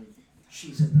reason,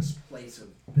 she's in this place of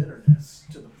bitterness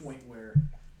to the point where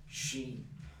she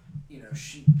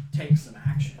takes some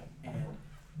action. And,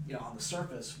 you know, on the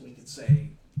surface, we could say,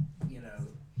 you know,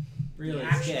 Really the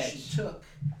action sketch. she took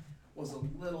was a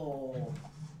little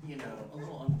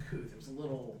uncouth. It was a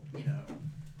little, you know,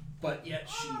 but yet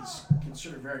she's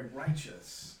considered very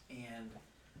righteous, and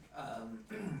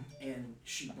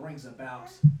she brings about,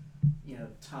 you know,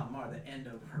 Tamar, the end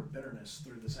of her bitterness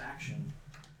through this action.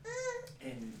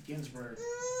 And Ginsburg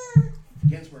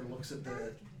looks at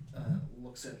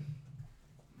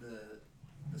the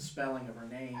spelling of her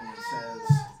name and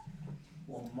says,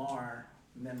 well, Mar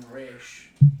Memresh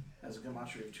has a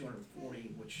gematria of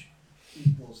 240, which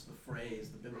equals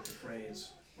the biblical phrase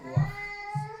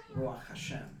Ruach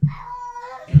Hashem,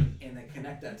 and they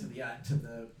connect that to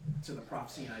the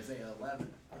prophecy in Isaiah 11.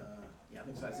 I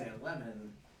think it's Isaiah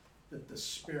 11, that the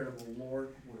Spirit of the Lord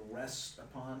would rest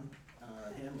upon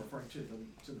him, referring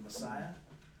to the Messiah.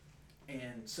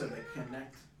 And so they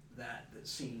connect that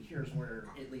scene. Here's where,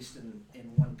 at least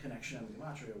in one connection of the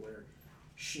gematria, where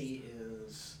she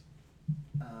is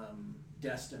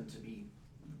destined to be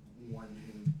one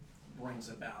who brings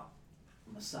about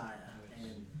Messiah,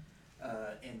 and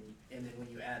then when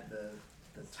you add the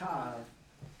Tav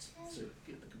to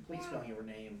get the complete spelling of her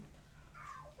name,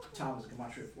 Tav is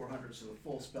gematria 400, so the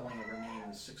full spelling of her name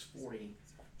is 640.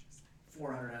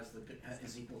 400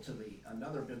 is equal to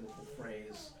another biblical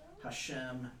phrase,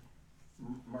 Hashem,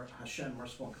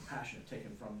 merciful and compassionate,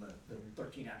 taken from the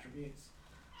 13 attributes.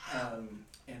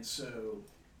 And so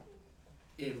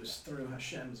it was through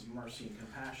Hashem's mercy and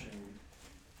compassion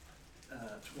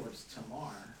towards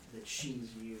Tamar that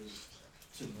she's used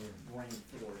to bring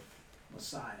forth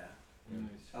Messiah,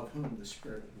 of whom the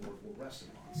Spirit of the Lord will rest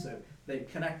upon. So they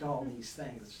connect all these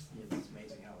things. It's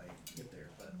amazing how they get there,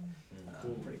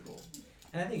 but pretty cool.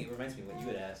 And I think it reminds me of what you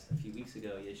had asked a few weeks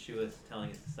ago. Yeshua's telling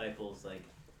his disciples, like,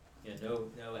 you know,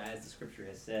 no, as the scripture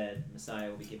has said, Messiah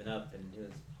will be given up,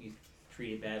 and he's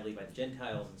treated badly by the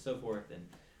Gentiles and so forth. And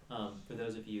For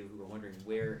those of you who are wondering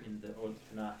where in the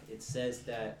Tanakh it says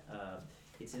that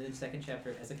it's in the second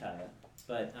chapter of Hezekiah,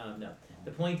 but no.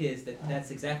 The point is that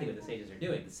that's exactly what the sages are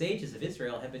doing. The sages of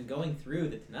Israel have been going through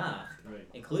the Tanakh, Right.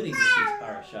 including this week's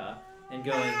parasha, and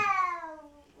going,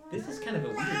 this is kind of a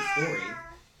weird story,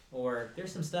 or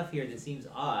there's some stuff here that seems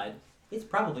odd. It's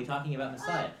probably talking about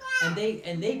Messiah. And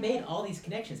they made all these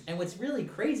connections. And what's really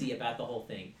crazy about the whole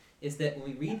thing is that when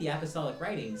we read the apostolic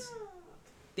writings,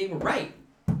 they were right.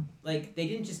 Like, they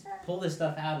didn't just pull this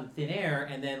stuff out of thin air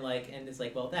and then and it's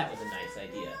like, well, that was a nice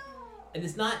idea. And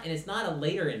it's not a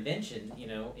later invention,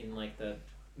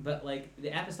 but the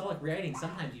apostolic writings,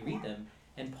 sometimes you read them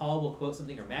and Paul will quote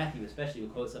something, or Matthew especially will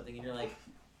quote something, and you're like,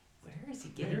 where is he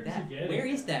getting that? Where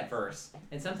is that verse?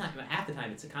 And sometimes, half the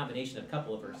time, it's a combination of a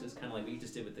couple of verses, kind of like what you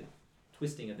just did with the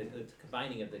twisting of the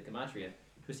combining of the gematria,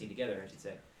 twisting together, I should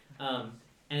say.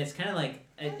 And it's kind of like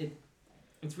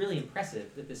it's really impressive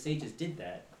that the sages did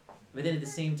that. But then at the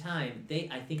same time, they,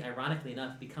 I think, ironically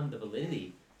enough, become the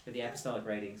validity for the apostolic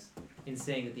writings in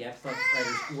saying that the apostolic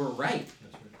writers were right.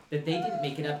 That's right. That they didn't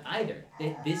make it up either.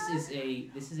 There's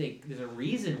a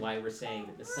reason why we're saying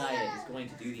that Messiah is going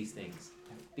to do these things.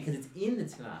 Because it's in the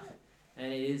Tanakh,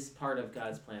 and it is part of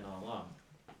God's plan all along.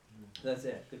 So that's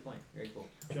it. Good point. Very cool.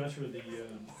 Joshua, in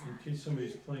case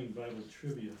somebody's playing Bible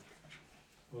trivia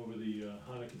over the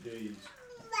Hanukkah days,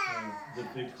 the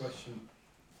big question,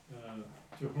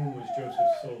 to whom was Joseph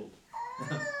sold?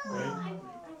 Right? I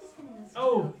was gonna ask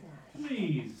Oh, about that.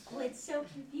 please. Well, it's so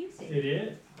confusing. It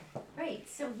is. Right,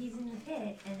 so he's in the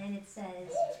pit, and then it says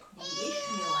the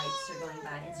Ishmaelites are going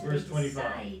by, and so Verse they 25.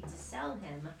 decide to sell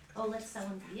him. Oh, let's sell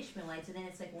him to the Ishmaelites, and then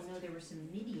it's like, well, no, there were some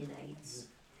Midianites,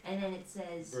 and then it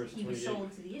says Verse he was 28.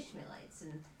 sold to the Ishmaelites,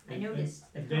 and I And-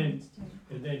 noticed the and then- comments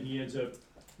And then he ends up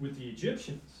with the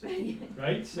Egyptians, too.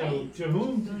 right? So Right. to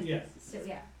whom? Yeah. So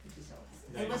yeah, he sold.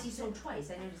 Nice. Unless he sold twice,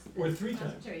 I noticed. Or the 3 times.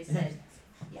 commentary said,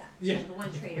 yeah, Yeah. sold to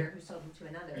one trader who sold him to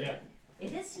another. Yeah. It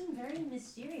does seem very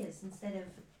mysterious instead of,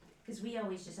 because we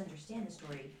always just understand the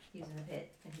story. He was in the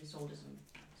pit and he sold to some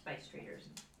spice traders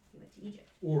and he went to Egypt,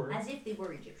 Or as if they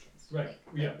were Egyptians. right.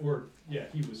 Yeah. Or yeah,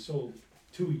 he was sold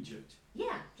to Egypt.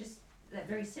 Yeah, just that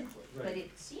very simply. Right. But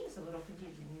it seems a little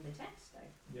confusing in the text.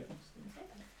 Yeah. just gonna say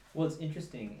that. Well, it's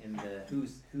interesting in the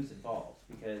who's involved,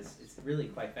 because it's really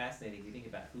quite fascinating if you think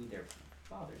about who their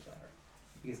fathers are.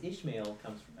 Because Ishmaelites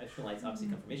obviously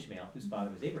come from Ishmael, whose father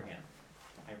was Abraham.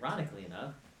 Ironically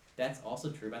enough, that's also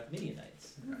true about the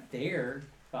Midianites. Their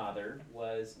father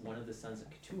was one of the sons of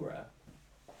Keturah,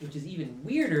 which is even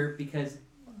weirder because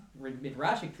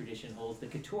Midrashic tradition holds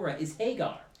that Keturah is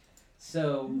Hagar.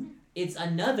 So it's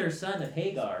another son of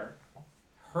Hagar.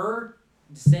 Her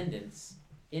descendants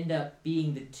end up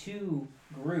being the two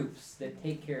groups that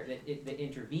take care that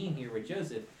intervene here with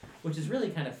Joseph, which is really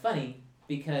kind of funny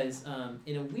because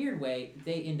in a weird way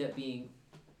they end up being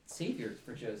saviors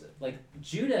for Joseph. Like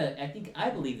Judah, I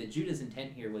believe that Judah's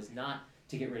intent here was not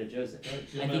to get rid of Joseph.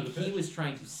 Right. I think he was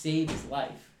trying to save his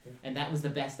life, and that was the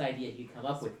best idea he could come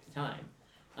up with at the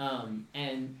time.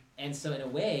 And so in a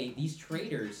way, these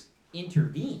traders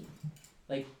intervene.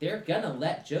 Like they're gonna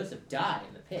let Joseph die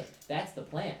in the pit. That's the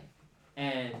plan.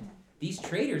 And these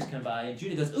traders come by, and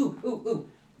Judah goes, ooh,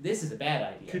 this is a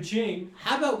bad idea. Ka-ching.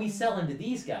 How about we sell him to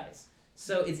these guys?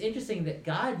 So it's interesting that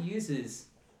God uses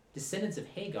descendants of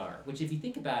Hagar, which if you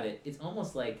think about it, it's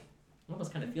almost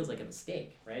kind of feels like a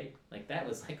mistake, right? Like that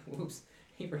was like, whoops,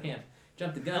 Abraham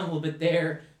jumped the gun a little bit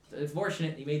there. It's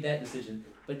fortunate he made that decision.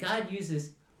 But God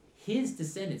uses his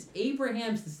descendants,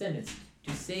 Abraham's descendants,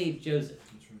 to save Joseph.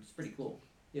 It's pretty cool.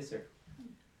 Yes, sir.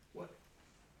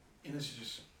 And this is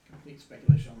just complete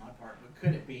speculation on my part, but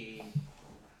could it be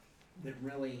that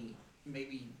really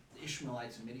maybe the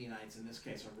Ishmaelites and Midianites in this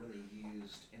case are really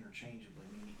used interchangeably,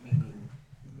 meaning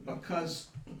because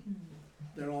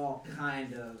they're all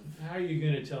kind of, How are you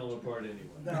going to tell them apart anyway?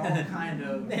 they're all kind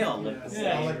of, They all you look know, the They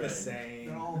same. all look the Right. same.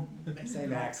 they're all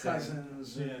Same accent.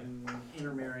 cousins and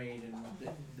intermarried, and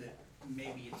that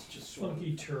maybe it's just sort of.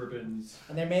 Funky turbans.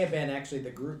 And there may have been actually the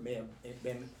group may have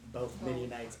been both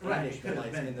Midianites and Right, it could have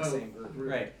Ishmaelites been in the both same group.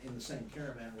 Right. in the same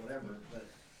caravan or whatever, but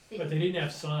But they didn't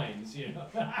have signs, you know.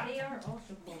 They are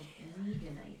also called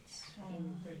Midianites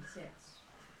in 36.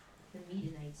 The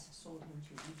Midianites sold him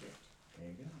to Egypt. There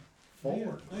you go. I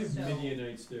Forward. have So-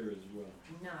 Midianites there as well.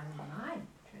 Not in my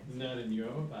translation. Not in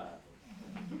your Bible.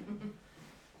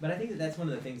 But I think that that's one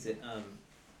of the things that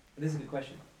this is a good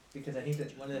question, because I think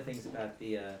that one of the things about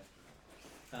the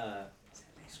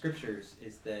scriptures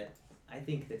is that I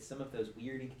think that some of those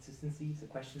weird inconsistencies, the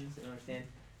questions I don't understand,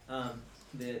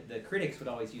 The critics would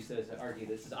always use those to argue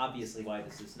this is obviously why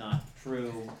this is not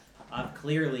true.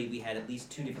 Clearly, we had at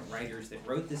least 2 different writers that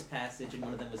wrote this passage, and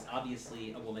one of them was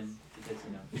obviously a woman, because,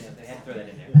 they had to throw that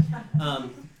in there.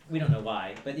 We don't know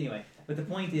why, but anyway. But the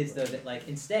point is, though, that, like,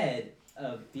 instead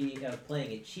of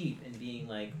playing it cheap and being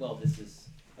like, well, this is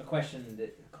a question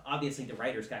that obviously the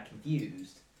writers got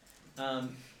confused,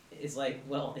 it's like,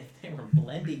 well, if they were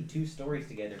blending 2 stories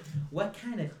together, what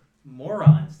kind of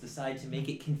morons decide to make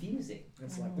it confusing?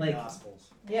 It's like Like- the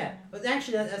Gospels. Yeah, but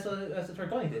actually, that's what we're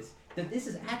going with this. That this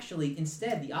is actually,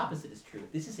 instead, the opposite is true.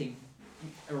 This is a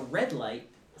red light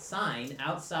sign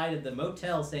outside of the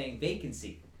motel saying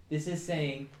vacancy. This is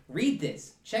saying, read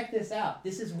this, check this out.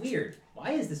 This is weird.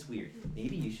 Why is this weird?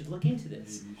 Maybe you should look into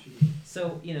this.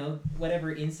 So,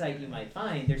 whatever insight you might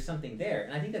find, there's something there.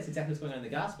 And I think that's exactly what's going on in the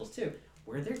Gospels, too.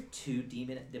 Were there 2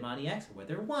 demoniacs, or were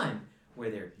there 1?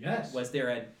 Yes. Was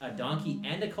there a donkey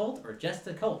and a colt, or just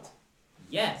a colt?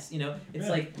 Yes, it's Yeah.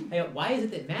 like, hey, why is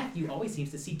it that Matthew always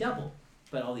seems to see double,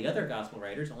 but all the other gospel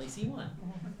writers only see 1?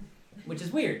 Which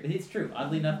is weird, but it's true.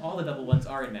 Oddly enough, all the double ones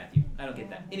are in Matthew. I don't get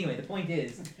that. Anyway, the point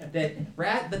is that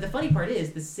but the funny part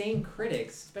is the same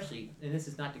critics, especially, and this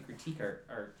is not to critique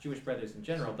our Jewish brothers in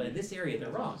general, but in this area they're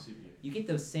wrong. You get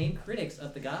those same critics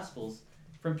of the Gospels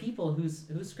from people whose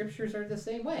scriptures are the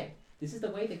same way. This is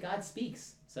the way that God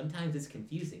speaks. Sometimes it's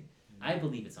confusing. I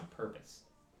believe it's on purpose.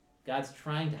 God's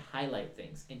trying to highlight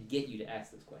things and get you to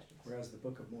ask those questions. Whereas the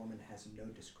Book of Mormon has no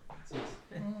discrepancies.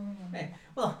 Hey,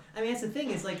 well, I mean, that's the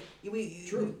thing. Is like you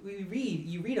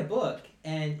read a book,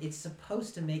 and it's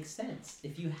supposed to make sense.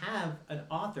 If you have an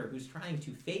author who's trying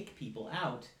to fake people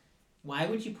out, why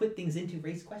would you put things into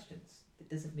race questions? It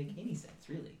doesn't make any sense,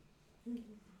 really.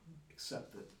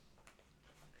 Except that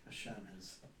Hashem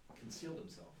has concealed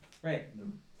himself. Right.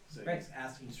 So Right.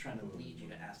 he's trying to lead you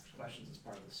to ask the questions as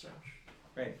part of the search.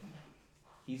 Right.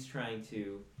 He's trying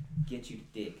to get you to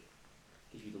dig,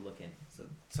 get you to look in. So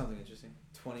something interesting.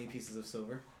 20 pieces of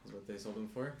silver is what they sold him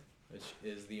for, which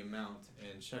is the amount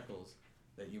in shekels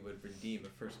that you would redeem a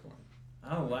firstborn.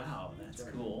 Oh wow, that's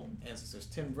cool. And since there's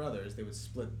 10 brothers, they would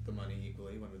split the money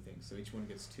equally, one would think. So each one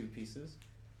gets 2 pieces,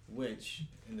 which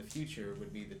in the future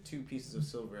would be the 2 pieces of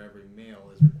silver every male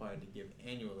is required to give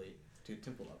annually to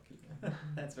temple upkeep.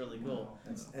 That's really cool.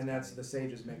 And that's the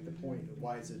sages make the point of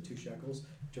why is it 2 shekels?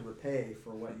 To repay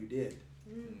for what you did.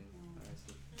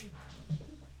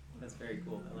 That's very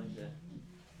cool. I like that.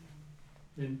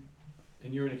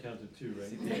 And you're an accountant too,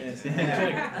 right? Yes.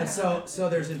 And so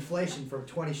there's inflation from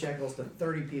 20 shekels to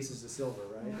 30 pieces of silver,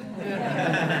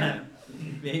 right?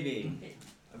 Maybe.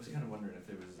 I was kind of wondering if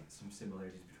there was some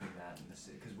similarities between that and this,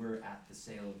 because we're at the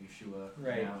sale of Yeshua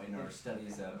Right. now in our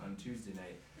studies on Tuesday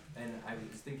night, and I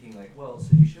was thinking like, well,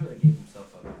 so Yeshua gave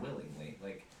himself up willingly,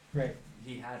 like Right.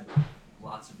 he had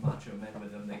lots of macho men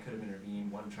with him. They could have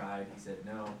intervened. One tried. He said,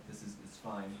 no, it's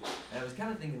fine. And I was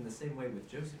kind of thinking the same way with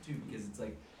Joseph too, because it's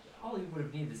like all he would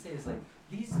have needed to say is like,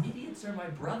 these idiots are my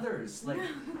brothers. Like,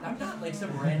 I'm not like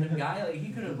some random guy. Like,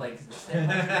 he could have like said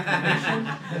my information,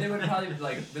 and they would have probably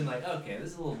like been like, okay,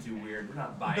 this is a little too weird. We're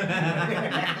not buying it.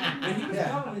 But he was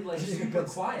probably like super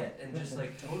quiet and just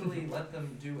like totally let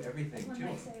them do everything Someone to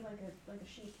him. might say like a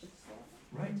sheep just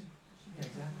Right. Yeah,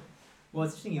 exactly. Well,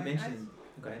 it's interesting you Like mentioned.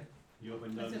 Go ahead. You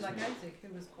opened I up said this like one. Isaac,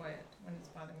 who was quiet when his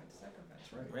father went to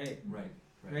sacrifice. Right. Right.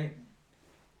 Right.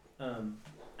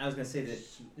 I was gonna say that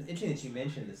it's interesting that you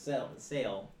mentioned the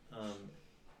sale.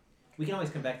 We can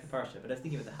always come back to the Parsha, but I was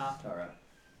thinking of the Haftarah,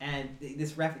 and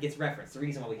this gets referenced. The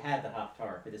reason why we had the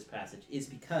Haftarah for this passage is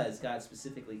because God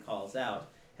specifically calls out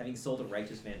having sold a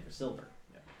righteous man for silver.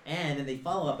 And then they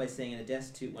follow up by saying, and a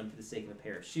destitute one for the sake of a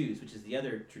pair of shoes, which is the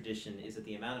other tradition, is that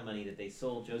the amount of money that they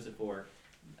sold Joseph for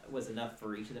was enough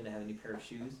for each of them to have a new pair of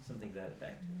shoes, something to that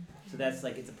effect. So that's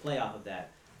like, it's a play off of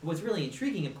that. What's really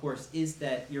intriguing, of course, is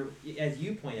that as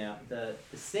you point out, the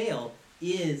sale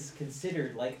is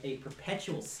considered like a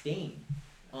perpetual stain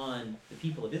on the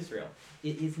people of Israel.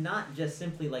 It is not just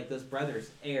simply like those brothers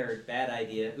erred, bad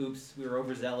idea, oops, we were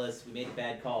overzealous, we made a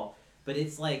bad call. But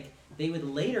it's like they would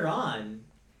later on,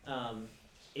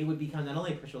 it would become not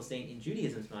only a perpetual stain in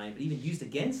Judaism's mind, but even used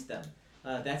against them.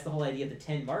 That's the whole idea of the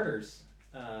 10 martyrs,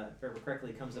 if I remember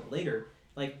correctly, comes up later.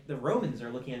 Like the Romans are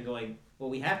looking and going, well,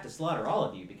 we have to slaughter all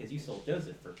of you because you sold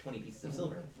Joseph for 20 pieces of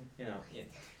silver.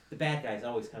 The bad guys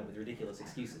always come with ridiculous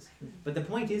excuses. But the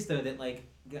point is, though, that like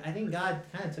I think God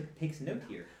kind of takes note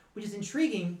here, which is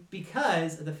intriguing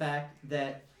because of the fact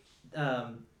that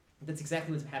that's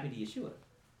exactly what's happening to Yeshua.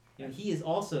 He is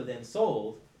also then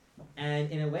sold, and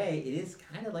in a way, it is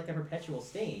kind of like a perpetual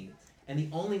stain. And the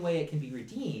only way it can be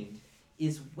redeemed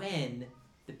is when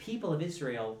the people of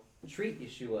Israel treat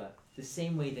Yeshua the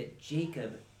same way that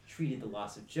Jacob treated the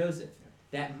loss of Joseph.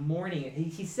 That morning,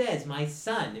 he says, "My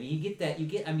son." I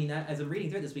mean, as I'm reading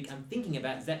through it this week, I'm thinking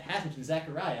about that passage in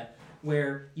Zechariah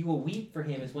where you will weep for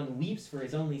him as one weeps for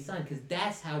his only son, because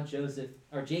that's how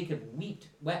Jacob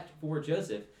wept for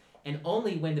Joseph. And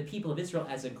only when the people of Israel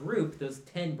as a group, those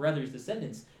 10 brothers'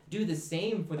 descendants, do the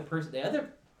same for the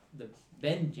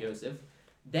Ben Joseph,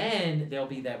 then there'll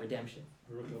be that redemption.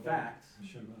 In fact,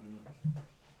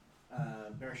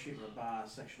 Bereshit Rabbah,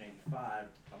 section 85,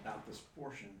 about this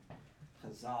portion,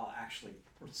 Chazal actually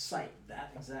recite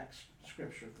that exact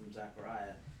scripture from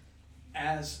Zechariah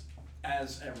as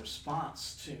a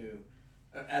response to,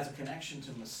 as a connection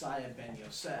to Messiah ben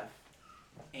Yosef,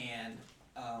 and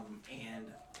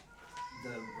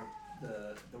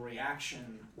the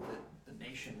reaction that the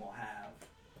nation will have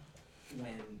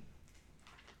when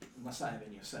Messiah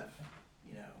ben Yosef,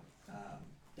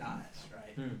 dies,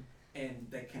 right? And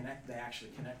they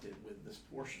actually connected with this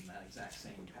portion, that exact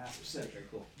same passage. So very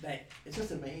cool. It's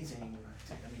just amazing.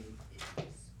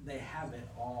 They have it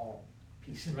all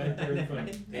pieced Right, together. very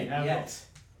funny. They have it.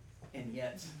 And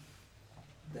yet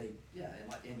they're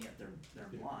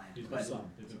blind. They've But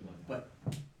been blind.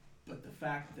 but the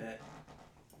fact that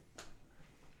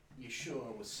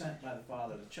Yeshua was sent by the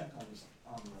Father to check on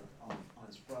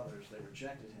his brothers, they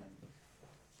rejected him.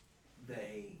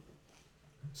 They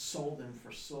sold him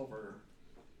for silver,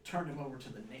 turned him over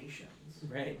to the nations.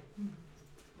 Right.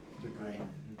 Right.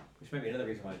 Which might be another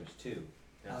reason why there's two.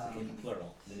 In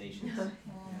plural, the nations.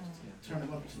 Turn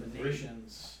him over to the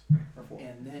nations,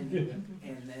 and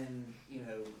then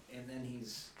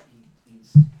he's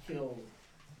killed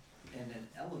and then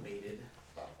elevated,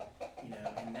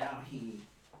 and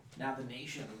now the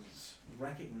nations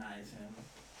recognize him.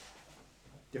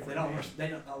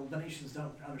 The nations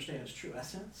don't understand his true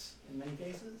essence in many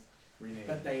cases,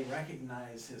 but they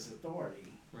recognize his authority.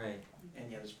 Right.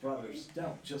 And yet his brothers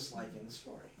don't, just like in the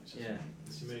story. It's just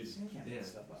It's amazing. Can't make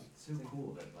stuff up. It's so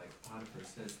cool that like Potiphar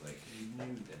says like he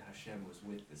knew that Hashem was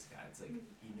with this guy. It's like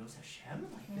he knows Hashem.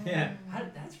 Like, yeah,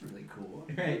 that's really cool.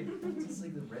 Right. It's just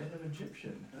like the random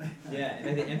Egyptian. Yeah, and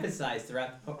then they emphasize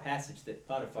throughout the passage that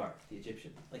Potiphar, the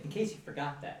Egyptian, like in case you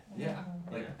forgot that. Yeah,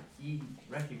 like he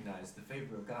recognized the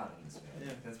favor of God on this man.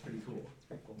 Yeah, that's pretty cool.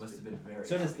 Must have been very.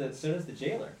 So does the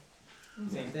jailer.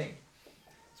 Same thing.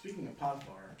 Speaking of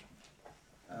Potiphar,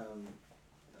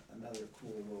 another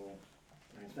cool little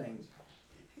thing.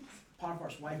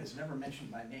 Potiphar's wife is never mentioned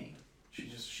by name.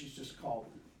 She's just called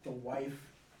the wife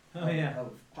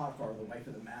of Potiphar, the wife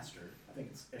of the master. I think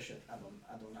it's Eshet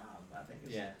Adonab. I think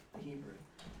it's the Hebrew.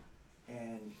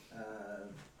 And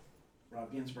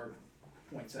Rob Ginsburg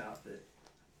points out that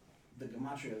the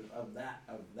gematria of that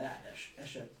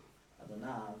Eshet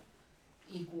Adonab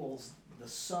equals the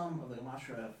sum of the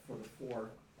gematria for the 4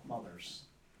 mothers: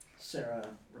 Sarah,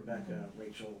 Rebecca,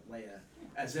 Rachel, Leah,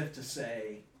 as if to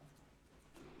say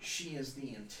she is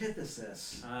the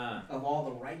antithesis of all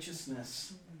the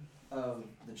righteousness of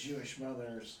the Jewish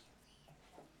mothers.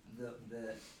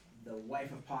 The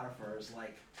wife of Potiphar is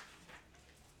like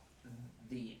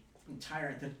the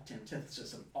entire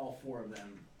antithesis of all 4 of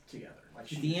them together. Like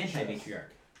the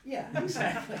anti-matriarch. Yeah,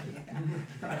 exactly.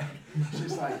 Right.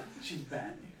 She's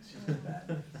bad news. She's bad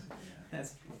news. Yeah.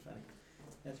 That's funny.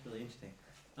 That's really interesting.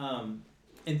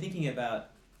 And thinking about,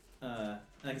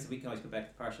 like I said, we can always go back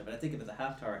to Parsha, but I think about the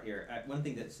Haftarah here. One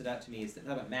thing that stood out to me is that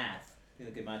about math, the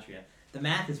Gematria. The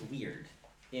math is weird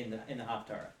in the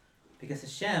Haftarah, because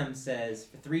Hashem says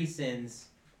for 3 sins,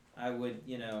 I would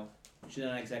should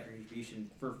not exact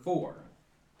retribution for 4,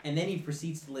 and then he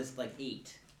proceeds to list like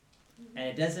 8, and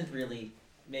it doesn't really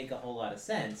make a whole lot of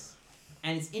sense.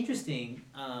 And it's interesting.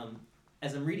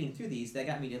 As I'm reading through these, that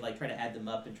got me to try to add them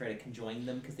up and try to conjoin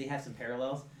them because they have some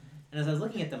parallels. And as I was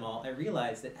looking at them all, I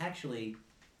realized that actually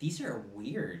these are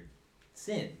weird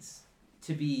sins.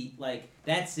 To be like,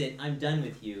 that's it, I'm done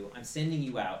with you, I'm sending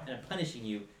you out, and I'm punishing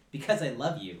you because I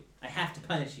love you. I have to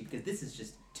punish you because this is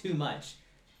just too much.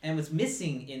 And what's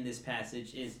missing in this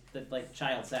passage is the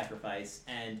child sacrifice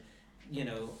and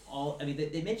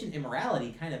they mention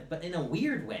immorality kind of, but in a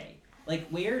weird way. Like,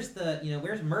 where's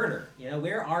where's murder?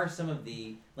 Where are some of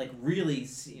the really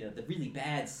the really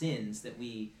bad sins that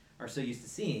we are so used to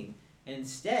seeing? And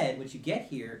instead, what you get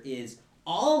here is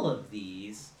all of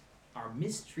these are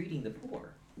mistreating the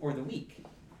poor or the weak.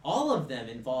 All of them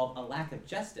involve a lack of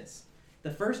justice.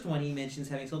 The first one he mentions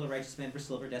having sold a righteous man for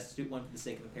silver, destitute one for the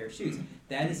sake of a pair of shoes.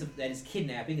 That is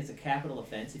kidnapping. It's a capital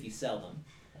offense if you sell them.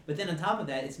 But then on top of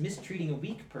that, it's mistreating a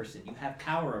weak person. You have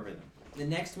power over them. The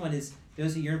next one is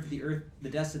those who yearn for the earth, the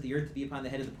dust of the earth to be upon the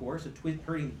head of the poor, so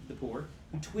hurting the poor,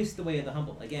 who twist the way of the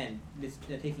humble. Again,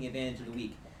 taking advantage of the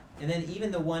weak. And then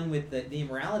even the one with the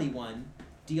immorality one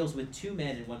deals with 2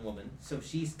 men and 1 woman, so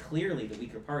she's clearly the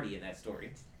weaker party in that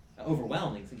story,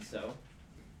 overwhelmingly so.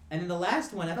 And then the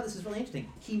last one, I thought this was really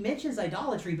interesting. He mentions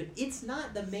idolatry, but it's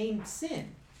not the main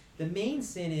sin. The main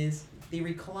sin is they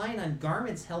recline on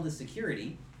garments held as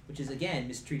security, which is, again,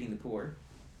 mistreating the poor.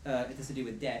 It has to do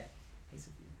with debt.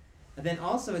 And then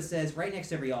also it says, right next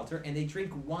to every altar, and they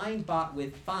drink wine bought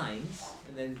with fines,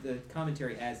 and then the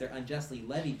commentary adds their unjustly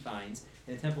levied fines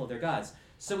in the temple of their gods.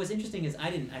 So what's interesting is I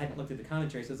hadn't looked at the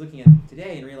commentary, so I was looking at it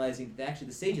today and realizing that actually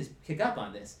the sages pick up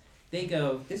on this. They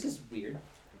go, this is weird.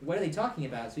 What are they talking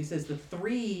about? So he says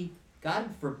God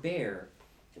forbear,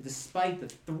 despite the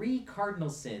 3 cardinal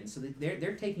sins, so that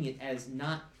they're taking it as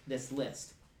not this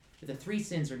list. But the 3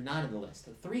 sins are not in the list.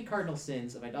 The 3 cardinal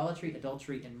sins of idolatry,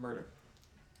 adultery, and murder.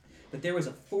 But there was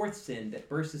a 4th sin that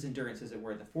burst his endurance, as it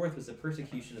were. The 4th was the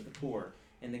persecution of the poor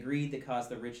and the greed that caused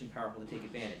the rich and powerful to take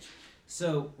advantage.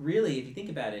 So really, if you think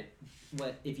about it,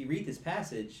 if you read this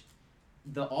passage,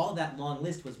 all that long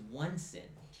list was 1 sin.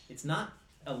 It's not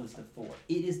a list of 4.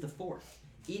 It is the 4th.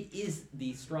 It is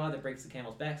the straw that breaks the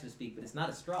camel's back, so to speak, but it's not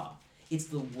a straw. It's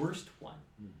the worst one.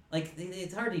 Like,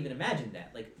 it's hard to even imagine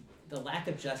that. Like, the lack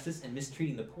of justice and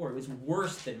mistreating the poor was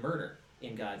worse than murder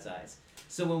in God's eyes.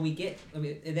 So when we get,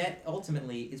 that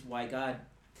ultimately is why God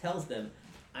tells them,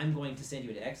 I'm going to send you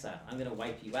into exile. I'm going to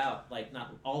wipe you out, like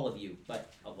not all of you,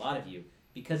 but a lot of you,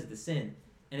 because of the sin.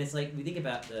 And it's like, we think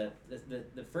about the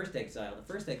first exile.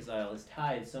 The first exile is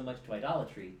tied so much to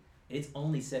idolatry, and it's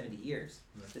only 70 years.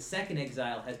 Right. The second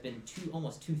exile has been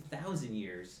almost 2,000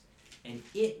 years, and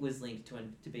it was linked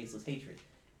to baseless hatred.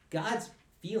 God's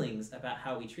feelings about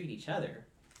how we treat each other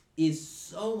is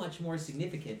so much more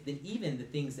significant than even the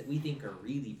things that we think are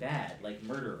really bad, like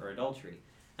murder or adultery.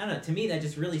 I don't know, to me that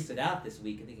just really stood out this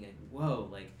week, and thinking, like, whoa,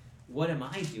 like, what am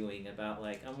I doing about,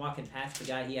 like, I'm walking past the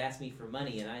guy, he asked me for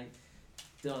money, and I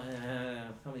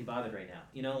don't be bothered right now.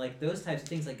 You know, like, those types of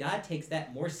things, like, God takes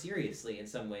that more seriously in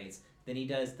some ways than he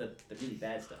does the really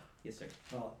bad stuff. Yes, sir?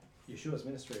 Well, Yeshua's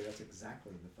ministry, that's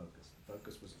exactly the focus. The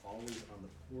focus was always on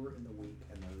the poor and the weak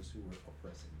and those who were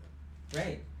oppressing them.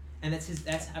 Right. And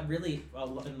that's how really,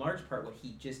 in large part, what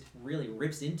he just really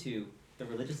rips into the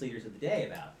religious leaders of the day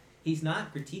about. He's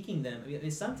not critiquing them. I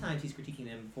mean, sometimes he's critiquing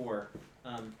them for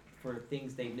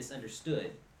things they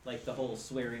misunderstood, like the whole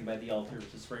swearing by the altar,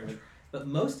 which is swearing. But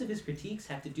most of his critiques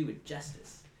have to do with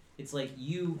justice. It's like,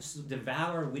 you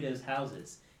devour widows'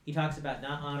 houses. He talks about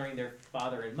not honoring their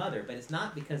father and mother, but it's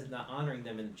not because of not honoring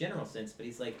them in the general sense, but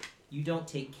he's like, you don't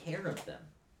take care of them.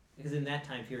 Because in that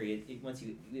time period,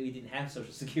 we didn't have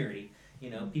Social Security.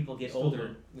 You know, people get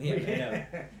older. Yeah, I know.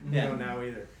 We don't now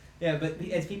either. Yeah, but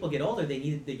as people get older, they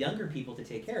needed the younger people to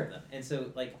take care of them. And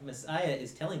so, like, Messiah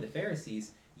is telling the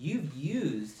Pharisees, you've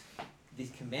used the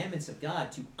commandments of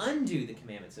God to undo the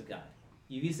commandments of God.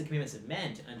 You've used the commandments of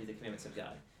men to undo the commandments of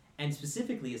God. And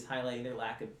specifically is highlighting their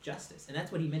lack of justice. And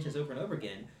that's what he mentions over and over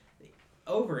again.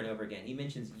 Over and over again, he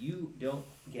mentions you don't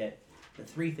get the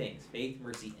 3 things: faith,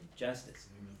 mercy, and justice.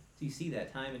 So you see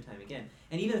that time and time again.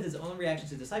 And even with his own reactions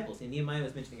to disciples. And Nehemiah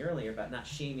was mentioning earlier about not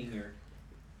shaming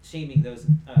those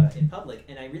in public.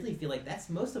 And I really feel like that's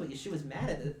most of what Yeshua was mad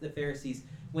at the Pharisees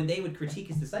when they would critique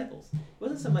his disciples. It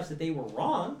wasn't so much that they were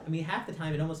wrong. I mean, half the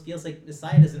time it almost feels like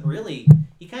Messiah doesn't really,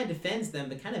 he kind of defends them,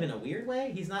 but kind of in a weird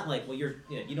way. He's not like, well, you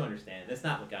don't understand. That's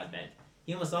not what God meant.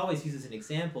 He almost always uses an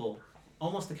example,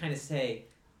 almost to kind of say,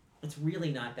 it's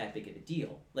really not that big of a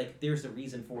deal. Like, there's a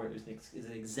reason for it, there's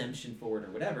an exemption for it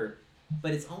or whatever.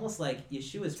 But it's almost like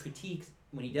Yeshua's critiques,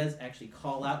 when he does actually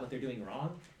call out what they're doing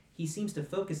wrong, he seems to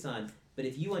focus on, but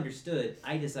if you understood,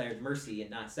 I desired mercy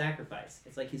and not sacrifice.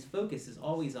 It's like his focus is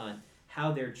always on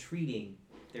how they're treating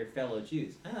their fellow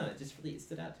Jews. I don't know, it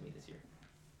stood out to me this year.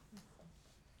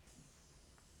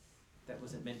 That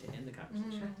wasn't meant to end the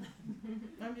conversation.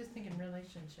 I'm just thinking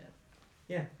relationship.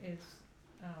 Yeah. Is,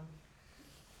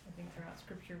 I think throughout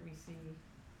Scripture we see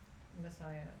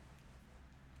Messiah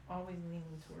always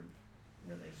leaning toward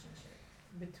relationship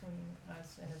between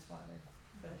us and his Father,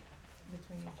 but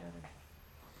between each other.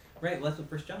 Right, well, that's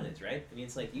what 1 John is, right? I mean,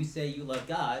 it's like, you say you love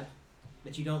God,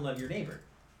 but you don't love your neighbor.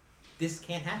 This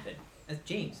can't happen. That's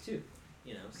James, too.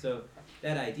 You know, so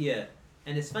that idea,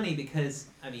 and it's funny because,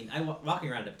 I mean, walking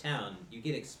around uptown, you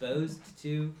get exposed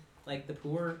to, like, the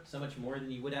poor so much more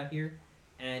than you would out here,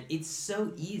 and it's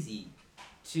so easy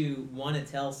to want to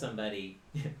tell somebody,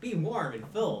 be warm and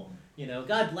full, you know,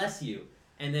 God bless you,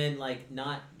 and then, like,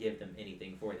 not give them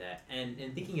anything for that. And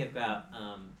thinking about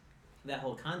that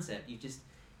whole concept,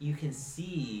 you can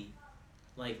see,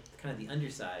 like, kind of the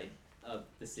underside of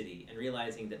the city, and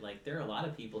realizing that, like, there are a lot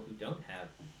of people who don't have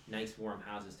nice warm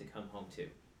houses to come home to,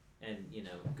 and, you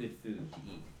know, good food to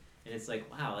eat. And it's like,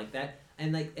 wow, like that,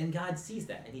 and God sees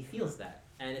that and He feels that.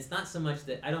 And it's not so much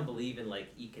that I don't believe in like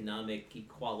economic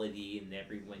equality and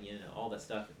everyone, all that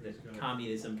stuff, the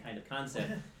communism kind of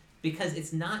concept, because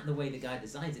it's not the way that God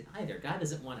designs it either. God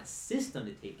doesn't want a system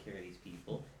to take care of these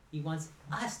people. He wants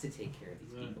us to take care of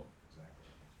these people.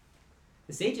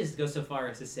 The sages go so far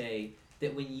as to say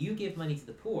that when you give money to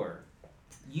the poor,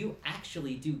 you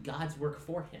actually do God's work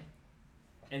for Him.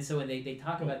 And so when they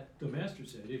talk about the Master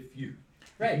said, if you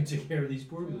take care of these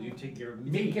poor people, you take care of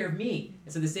me. You take care of me.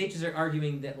 And so the sages are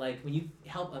arguing that like when you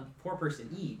help a poor person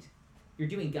eat, you're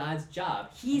doing God's job.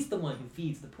 He's the one who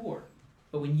feeds the poor.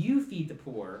 But when you feed the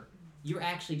poor, you're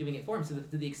actually doing it for him. So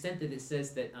to the extent that it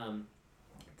says that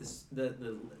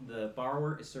the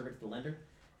borrower is servant to the lender,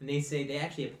 and they say they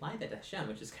actually apply that to Hashem,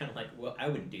 which is kind of like, well, I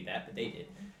wouldn't do that, but they did.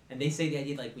 And they say the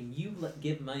idea like when you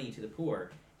give money to the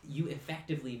poor, you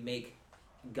effectively make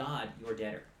God your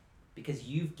debtor, because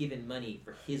you've given money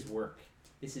for His work.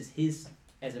 This is His,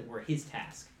 as it were, His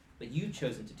task, but you've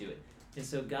chosen to do it. And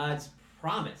so God's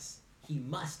promise, He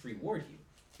must reward you,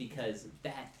 because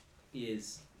that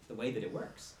is the way that it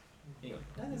works. Anyway,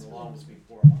 That's law must be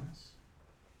for us.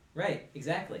 Right,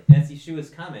 exactly. That's Yeshua's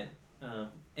comment, and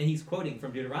he's quoting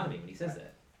from Deuteronomy when he says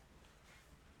that.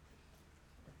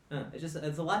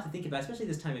 It's a lot to think about, especially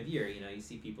this time of year. You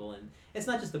see people, and it's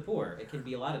not just the poor. It can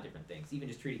be a lot of different things, even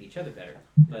just treating each other better.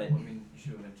 But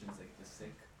Yeshua mentions like the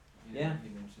sick. Yeah. He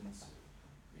mentions,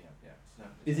 it's not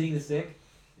visiting the sick.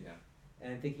 Yeah.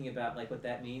 And thinking about like what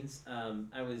that means.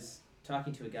 I was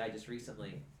talking to a guy just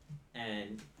recently,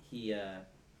 and he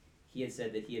had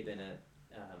said that he had been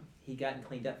he'd gotten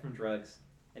cleaned up from drugs.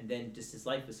 And then just his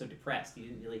life was so depressed. He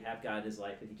didn't really have God in his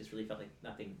life, and he just really felt like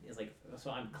nothing. It's like,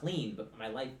 so I'm clean, but my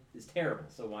life is terrible.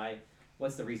 So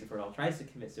what's the reason for it all? Tries to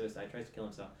commit suicide, tries to kill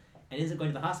himself, and ends up going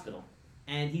to the hospital.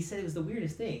 And he said it was the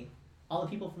weirdest thing. All the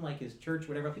people from like his church,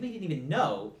 whatever, people he didn't even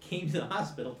know, came to the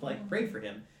hospital to like pray for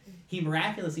him. He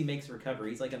miraculously makes a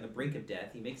recovery. He's like on the brink of death.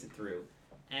 He makes it through,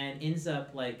 and ends up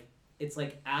like, it's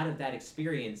like out of that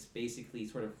experience, basically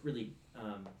sort of really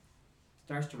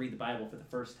starts to read the Bible for the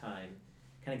first time.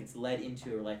 Kind of gets led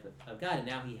into a life of God, and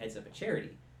now he heads up a charity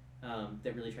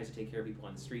that really tries to take care of people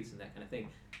on the streets and that kind of thing.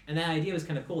 And that idea was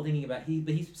kind of cool, thinking about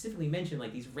but he specifically mentioned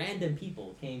like these random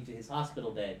people came to his hospital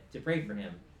bed to pray for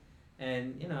him,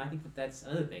 and I think that's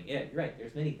another thing. Yeah, you're right.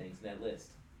 There's many things in that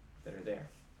list that are there.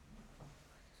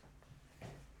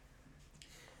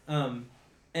 And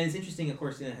it's interesting, of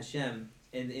course, in Hashem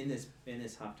in this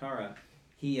Haftarah,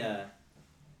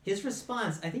 his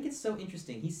response, I think it's so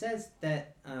interesting. He says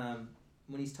that.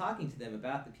 When he's talking to them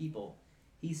about the people,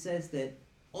 he says that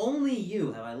only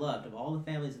you have I loved of all the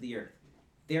families of the earth.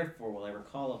 Therefore will I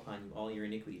recall upon you all your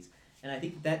iniquities. And I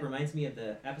think that reminds me of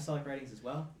the apostolic writings as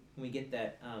well. When we get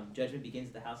that judgment begins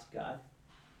at the house of God.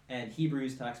 And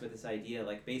Hebrews talks about this idea,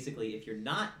 like basically if you're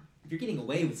getting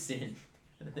away with sin,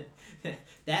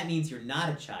 that means you're not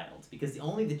a child, because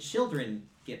only the children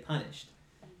get punished.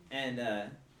 And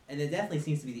it definitely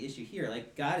seems to be the issue here.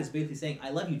 Like God is basically saying, I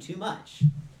love you too much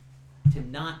to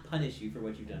not punish you for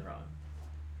what you've done wrong.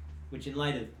 Which in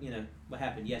light of, what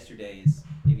happened yesterday is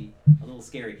maybe a little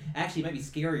scary. Actually, it might be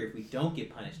scarier if we don't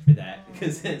get punished for that,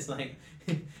 because it's like,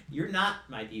 you're not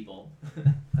my people.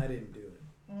 I didn't do it.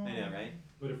 I know, right?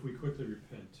 But if we quickly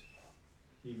repent,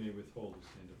 He may withhold His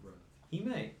hand of wrath. He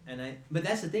may. But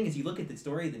that's the thing, is you look at the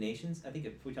story of the nations, I think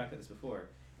we talked about this before,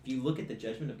 if you look at the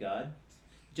judgment of God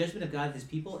of His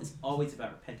people is always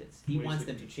about repentance. He wants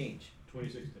them to change.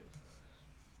 26 days.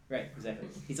 Right, exactly.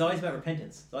 He's always about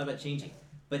repentance. It's all about changing.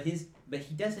 But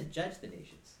He doesn't judge the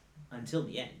nations until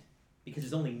the end, because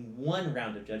there's only one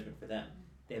round of judgment for them.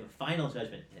 They have a final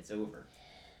judgment, and it's over.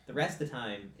 The rest of the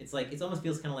time, it's like it almost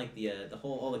feels kind of like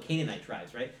all the Canaanite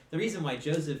tribes, right? The reason why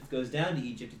Joseph goes down to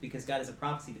Egypt is because God has a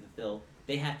prophecy to fulfill.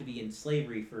 They have to be in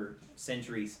slavery for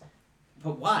centuries.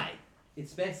 But why? It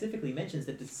specifically mentions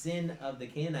that the sin of the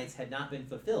Canaanites had not been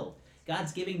fulfilled.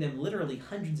 God's giving them literally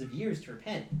hundreds of years to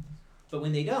repent. But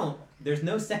when they don't, there's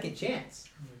no second chance.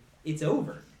 It's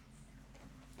over.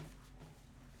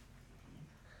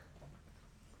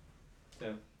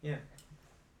 So, yeah.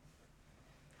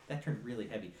 That turned really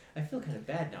heavy. I feel kind of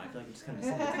bad now. I feel like I'm just kind of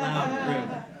sitting in a cloud in the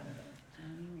room.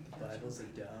 The Bible's a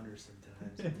downer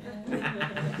sometimes.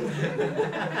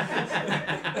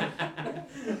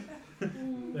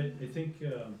 I think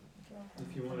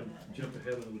if you want to jump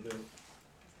ahead a little bit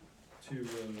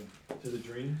to the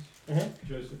dreams,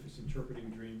 Joseph is interpreting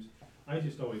dreams. I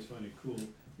just always find it cool.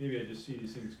 Maybe I just see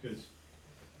these things because,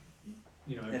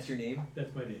 That's your name?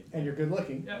 That's my name. And you're good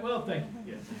looking. Yeah, well, thank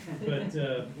you. Yes.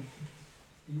 But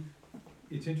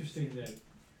it's interesting that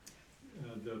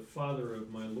the father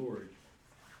of my Lord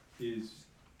is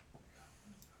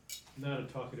not a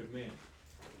talkative man.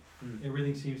 Hmm.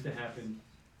 Everything seems to happen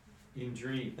in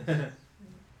dreams.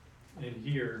 And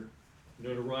here,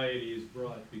 notoriety is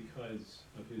brought because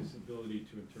of his ability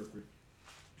to interpret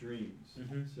dreams.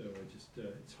 Mhm. So I just,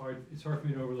 it's hard for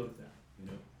me to overlook that, you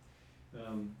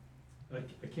know?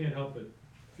 I can't help but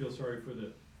feel sorry for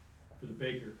the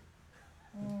baker.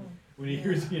 When he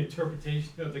hears the interpretation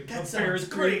of the That cupbearer's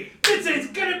sounds great. dream. It's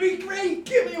gonna be great!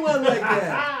 Give me one like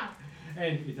that.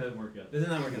 And it doesn't work out. Doesn't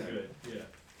that work out? Good, yeah.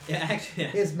 Yeah, actually, yeah.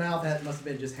 His mouth must have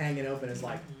been just hanging open. It's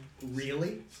like,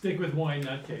 really? Stick with wine,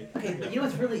 not cake. Okay, but you know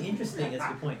what's really interesting? That's a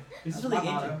good point. This is That's really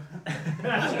my interesting.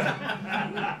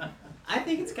 motto. I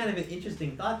think it's kind of an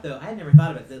interesting thought, though. I had never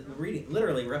thought of it. We're reading,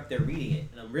 literally, we're up there reading it,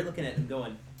 and I'm really looking at it and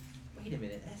going, "Wait a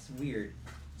minute, that's weird."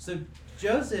 So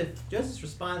Joseph's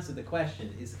response to the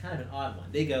question is kind of an odd one.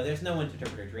 They go, "There's no one to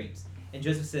interpret our dreams," and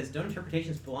Joseph says, "Don't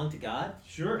interpretations belong to God?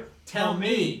 Sure. Tell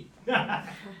me."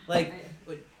 Like,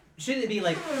 shouldn't it be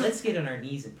like, let's get on our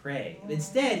knees and pray? But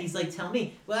instead, he's like, "Tell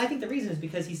me." Well, I think the reason is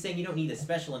because he's saying you don't need a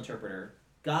special interpreter.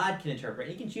 God can interpret,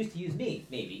 and he can choose to use me,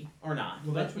 maybe, or not.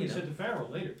 Well, that's but, what he you know. said to Pharaoh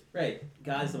later. Right.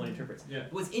 God's the one who interprets. Yeah.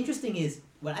 What's interesting is,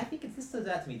 what I think this stood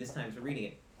out to me this time as we're reading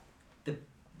it,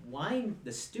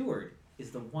 the steward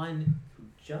is the one who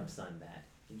jumps on that,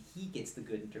 and he gets the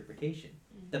good interpretation.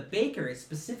 The baker, it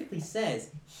specifically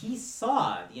says he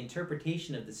saw the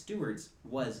interpretation of the stewards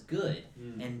was good,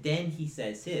 and then he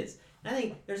says his. And I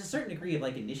think there's a certain degree of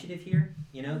like initiative here.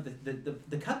 You know,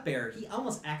 the cupbearer, he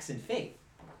almost acts in faith.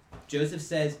 Joseph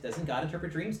says, "Doesn't God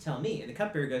interpret dreams? Tell me." And the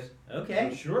cupbearer goes, "Okay,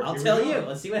 Oh, sure, I'll here we tell go." you.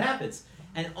 Let's see what happens."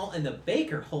 And the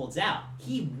baker holds out.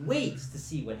 He waits to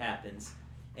see what happens,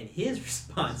 and his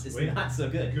response is Wait. not so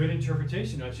good. Good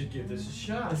interpretation. I should give this a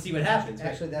shot. Let's see what happens.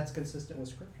 Actually, that's consistent with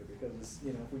scripture because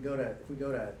you know if we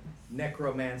go to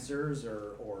necromancers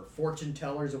or fortune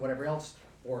tellers or whatever else,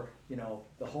 or you know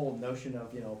the whole notion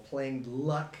of playing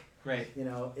luck. Right. You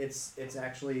know, it's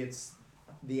actually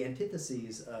the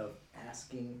antitheses of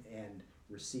asking and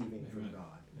receiving from Amen.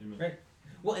 God. Amen. Right.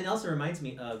 Well, and it also reminds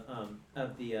me of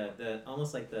the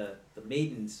almost like the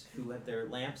maidens who have their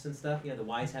lamps and stuff. You know, the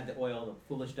wise have the oil, the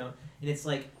foolish don't. And it's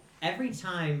like every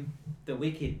time the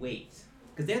wicked wait,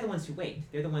 because they're the ones who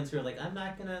wait. They're the ones who are like, I'm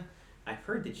not gonna. I've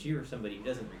heard that you're somebody who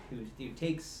doesn't who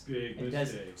takes Big and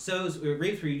does mistake. sows or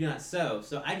reaps where you do not sow.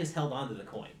 So I just held on to the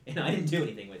coin. I didn't do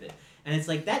anything with it. And it's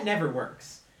like that never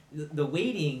works. The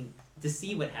waiting to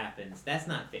see what happens, that's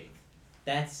not faith.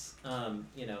 That's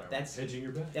that's hedging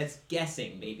your bet. that's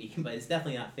guessing maybe, but it's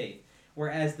definitely not faith.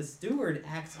 Whereas the steward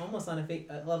acts almost on a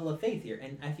level of faith here,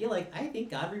 and I think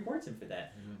God rewards him for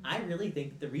that. I really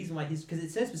think that the reason why because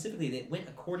it says specifically that it went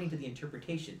according to the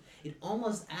interpretation. It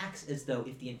almost acts as though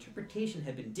if the interpretation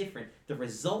had been different, the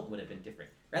result would have been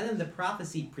different. Rather than the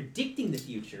prophecy predicting the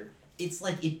future, it's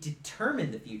like it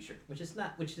determined the future, which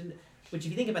if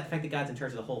you think about the fact that God's in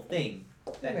charge of the whole thing,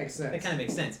 That makes sense. That kind of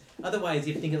makes sense. Otherwise,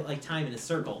 you have to think of like time in a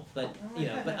circle. But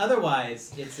but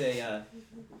otherwise, it's a.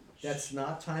 That's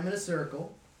not time in a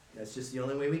circle. That's just the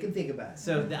only way we can think about it.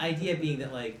 So the idea being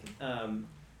that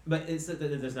but it's that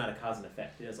there's not a cause and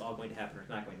effect. It's all going to happen or it's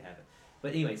not going to happen.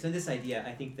 But anyway, so this idea,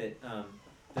 I think that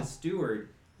the steward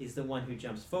is the one who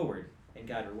jumps forward and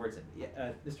God rewards him. Yeah,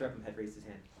 Mr. Upham had raised his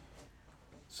hand.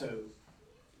 So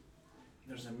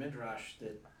there's a midrash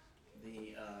that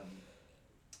the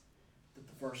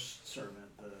first servant,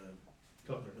 the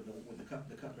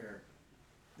cupbearer,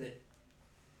 that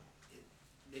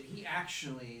he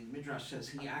actually, midrash says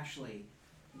he actually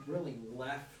really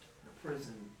left the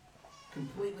prison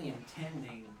completely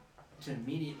intending to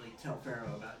immediately tell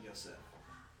Pharaoh about Yosef.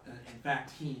 In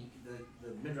fact,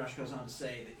 the midrash goes on to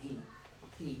say that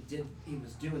he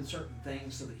was doing certain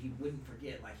things so that he wouldn't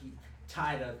forget. Like he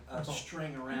tied a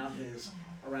string around his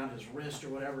wrist or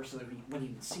whatever, so that when he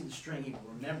would see the string, he would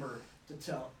remember to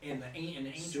tell. And an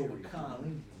angel would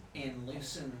come and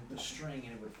loosen the string,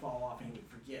 and it would fall off, and he would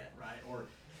forget, right? Or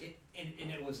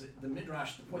it was the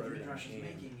midrash. The point the midrash is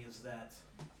making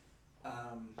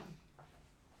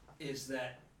is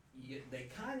that they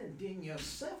kind of ding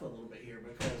Yosef a little bit here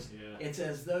because it's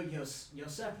as though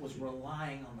Yosef was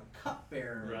relying on the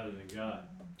cupbearer rather than God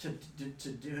to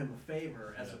do him a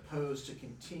favor, as opposed to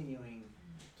continuing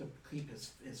to keep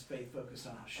his faith focused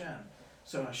on Hashem.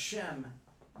 So Hashem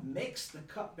makes the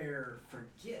cupbearer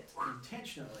forget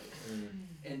intentionally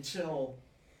until,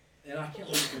 and I can't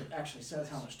remember if it actually says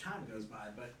how much time goes by,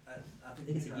 but I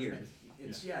think it's a year.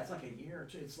 It's like a year or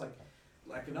two. It's like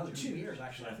another 2 years,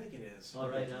 actually. I think it is. All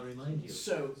right, I'll remind you.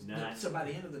 So Not. so by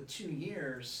the end of the 2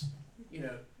 years,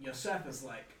 Yosef is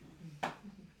like,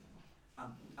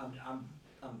 I'm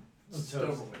it's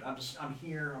over with. I'm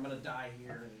here. I'm gonna die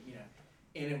here,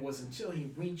 and it was until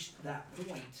he reached that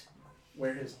point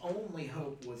where his only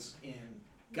hope was in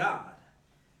God,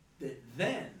 that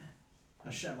then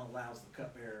Hashem allows the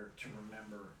cupbearer to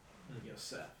remember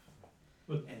Yosef.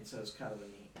 But- And so it's kind of a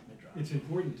neat midrash. It's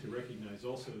important to recognize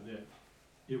also that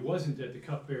it wasn't that the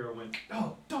cupbearer went,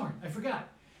 oh, darn, I forgot.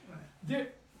 Right. There,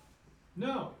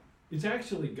 no, it's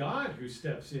actually God who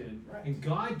steps in, Right. and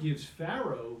God gives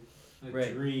Pharaoh a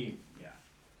Right. dream. Yeah.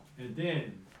 And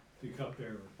then the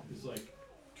cupbearer is like,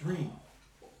 dream,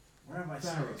 Where have I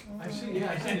seen Pharaoh. this? I've seen it to you,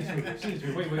 I've seen it to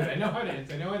you. Wait, I know how it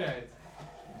ends,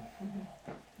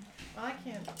 Well, I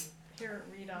can't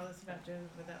read all this about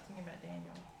Joseph without thinking about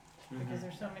Daniel, because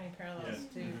there's so many parallels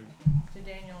Yeah. to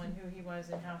Daniel and who he was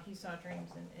and how he saw dreams,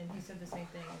 and he said the same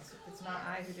thing. It's not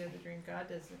I who did the dream, God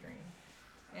does the dream.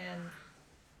 And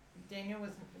Daniel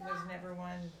was never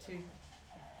one to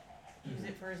use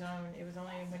it for his own. It was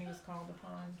only when he was called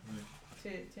upon to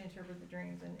interpret the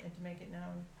dreams and to make it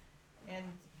known. And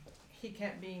he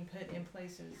kept being put in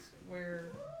places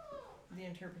where the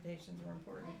interpretations were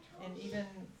important. And even,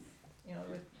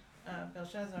 with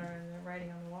Belshazzar and the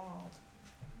writing on the wall,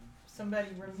 somebody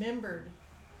remembered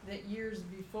that years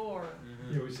before,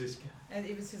 It was this guy. and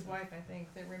it was his wife, I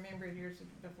think, that remembered years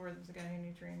before there was a guy who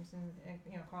knew dreams and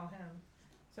call him.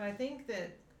 So I think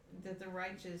that the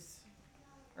righteous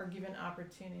are given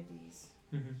opportunities,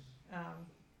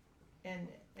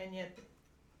 and yet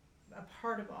a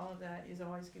part of all of that is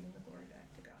always giving the glory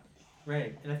back to God.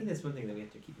 Right, and I think that's one thing that we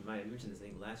have to keep in mind. I mentioned this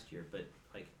thing last year, but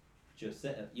like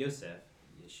Yosef,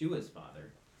 Yeshua's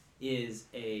father, is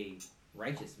a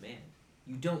righteous man.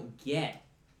 You don't get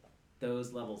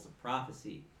those levels of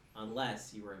prophecy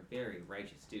unless you are a very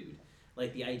righteous dude.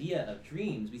 Like the idea of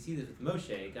dreams, we see this with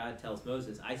Moshe. God tells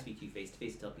Moses, I speak to you face to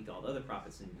face, to speak to all the other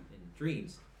prophets in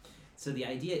dreams. So the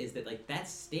idea is that like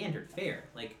that's standard fare.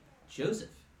 Like Joseph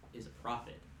is a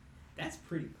prophet. That's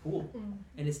pretty cool.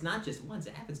 And it's not just once,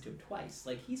 it happens to him twice.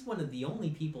 Like he's one of the only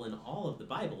people in all of the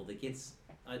Bible that gets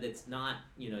that's not,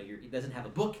 it doesn't have a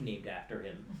book named after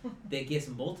him, that gets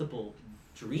multiple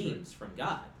dreams from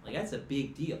God. Like that's a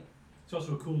big deal. It's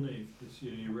also a cool name. It's,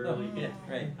 you rarely get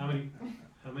right.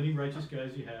 How many righteous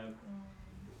guys you have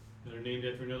that are named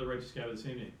after another righteous guy with the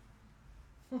same name?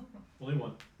 Only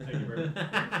one. Thank you very much.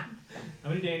 How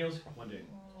many Daniels? One Daniel.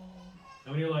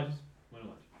 How many Elijahs? One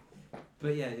Elijah.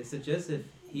 But yeah, so Joseph,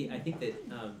 I think that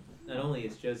not only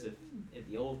is Joseph,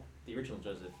 the original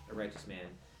Joseph, a righteous man,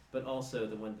 but also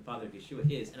the father of Yeshua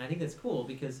is. And I think that's cool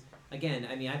because, again,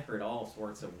 I've heard all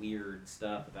sorts of weird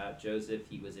stuff about Joseph.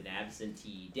 He was an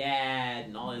absentee dad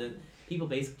and all of the people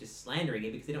basically just slandering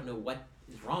him because they don't know what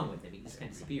is wrong with him. He just kind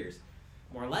of disappears.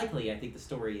 More likely, I think the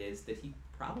story is that he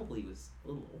probably was a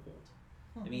little old.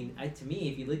 To me,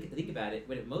 if you think about it,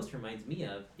 what it most reminds me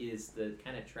of is the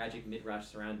kind of tragic midrash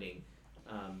surrounding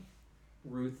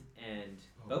Ruth and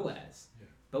Boaz. Yeah.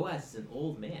 Boaz is an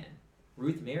old man.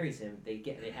 Ruth marries him. They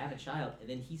have a child, and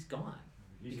then he's gone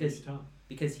He's because an Ish Tom.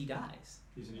 because he dies.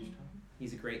 He's an Ish Tom.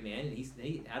 He's a great man, and he's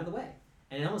out of the way.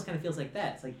 And it almost kind of feels like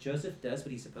that. It's like Joseph does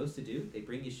what he's supposed to do. They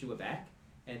bring Yeshua back,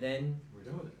 and then We're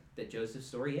done with it. that Joseph's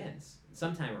story ends.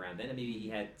 Sometime around then, and maybe he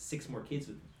had 6 more kids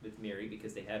with Mary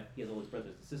because he has all his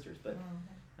brothers and sisters. But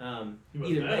He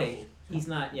wasn't either that way, old. he's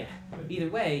not. Yeah. Either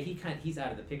way, he's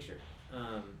out of the picture.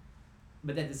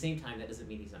 But at the same time, that doesn't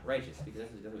mean he's not righteous because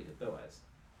that's what he does with Boaz,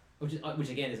 which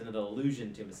again is another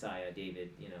allusion to Messiah, David,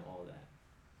 all of that.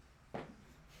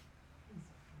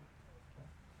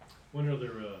 One other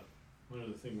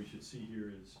thing we should see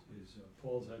here is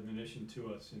Paul's admonition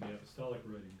to us in the apostolic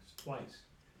writings twice.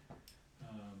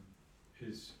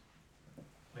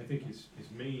 I think his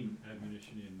main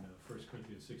admonition in 1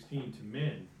 Corinthians 16 to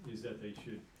men is that they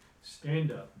should stand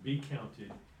up, be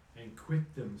counted, and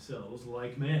quit themselves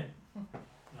like men.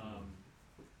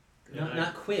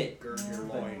 Not quit. Gird your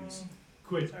loins.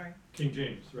 Quit. Sorry. King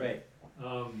James, right?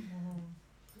 Right.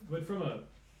 But from a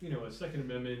Second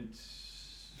Amendment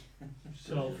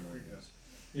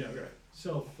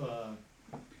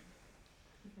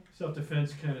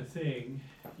self-defense kind of thing,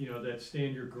 that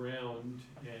stand your ground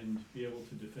and be able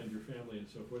to defend your family and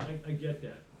so forth. I get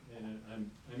that, and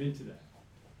I'm into that.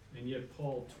 And yet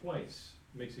Paul twice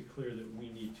makes it clear that we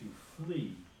need to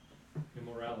flee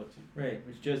immorality. Right,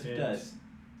 which Joseph And does.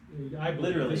 I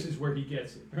believe Literally. this is where he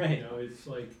gets it. Right. It's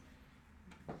like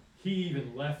he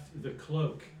even left the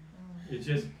cloak. It's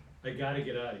just I got to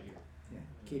get out of here. Yeah.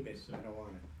 Keep it. So- I don't want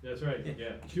it. That's right,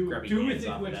 yeah. Grubby Do with hands it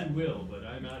off of what that. you will, but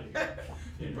I'm out of here.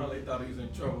 He probably thought he was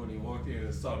in trouble when he walked in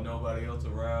and saw nobody else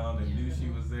around and knew she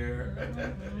was there.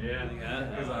 Yeah.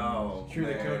 He's like, oh, Threw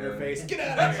the coat in her man. face. Get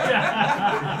out of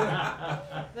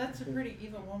here! That's a pretty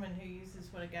evil woman who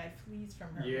uses what a guy flees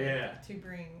from her Yeah. to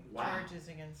bring Wow. charges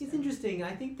against It's him. interesting.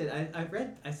 I think that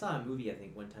I saw a movie I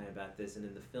think one time about this, and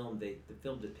in the film the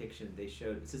film depiction they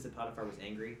showed it says that Potiphar was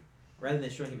angry. Rather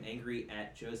than showing him angry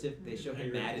at Joseph, they show him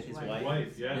Angry mad at at his his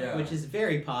wife, Yeah. Yeah. which is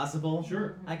very possible.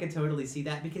 Sure. I could totally see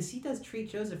that because he does treat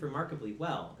Joseph remarkably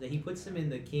well. That he puts him in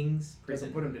the king's prison,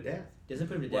 Doesn't put him to death. doesn't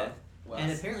put him to Well, death, well,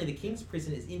 and apparently the king's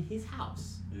prison is in his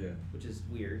house, yeah, which is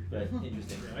weird but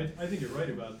interesting. Yeah, I think you're right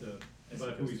about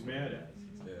who he's mad at,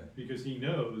 yeah. because he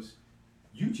knows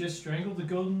you just strangled the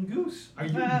golden goose. Are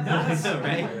you I nuts? know,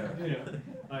 right? Yeah. You know,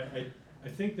 I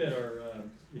think that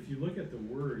if you look at the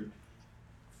word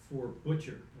for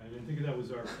butcher, I think that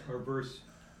was our verse,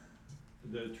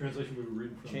 the translation we were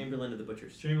reading from. Chamberlain of the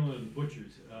butchers. Chamberlain and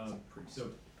butchers.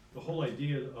 So the whole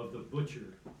idea of the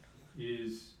butcher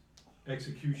is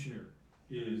executioner,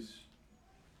 is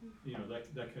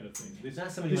that kind of thing. It's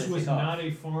not somebody This who was wants to not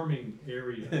a farming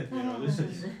area.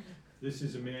 This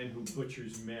is a man who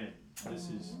butchers men. This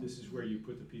is where you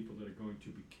put the people that are going to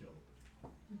be killed.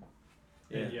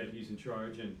 And Yeah. yet he's in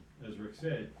charge, and as Rick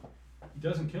said, he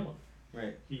doesn't kill him.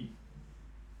 Right. He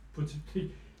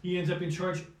ends up in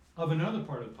charge of another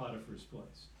part of Potiphar's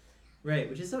place. Right,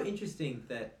 which is so interesting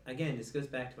that, again, this goes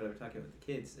back to what I was talking about with the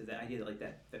kids, is the idea that, like,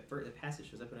 the passage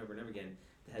shows up and over and over again,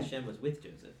 that Hashem was with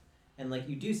Joseph. And, like,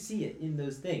 you do see it in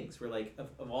those things where, like,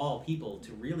 of all people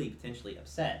to really potentially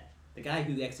upset, the guy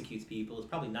who executes people is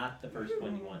probably not the first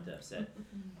one you want to upset.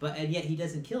 And yet he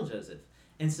doesn't kill Joseph.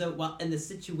 And so, and the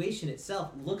situation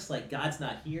itself looks like God's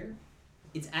not here,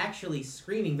 it's actually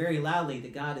screaming very loudly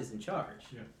that God is in charge.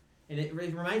 Yeah. And it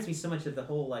reminds me so much of the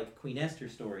whole, like, Queen Esther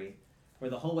story, where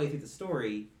the whole way through the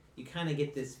story, you kind of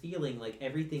get this feeling like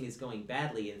everything is going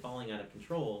badly and falling out of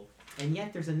control, and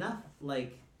yet there's enough,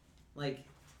 like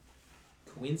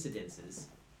coincidences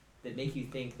that make you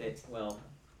think that, well,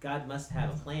 God must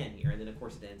have a plan here, and then of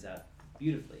course it ends out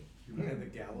beautifully. And the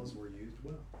gallows were used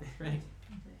well. Right.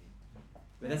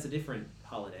 But that's a different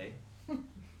holiday. When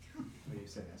you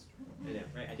said Esther. I know,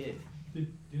 right? I did. Did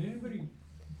anybody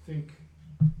think?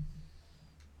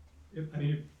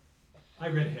 I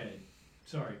read ahead.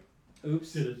 Sorry. Oops.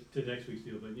 To next week's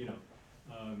deal, but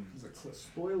It's a cliff.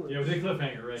 Spoiler. Yeah, it was a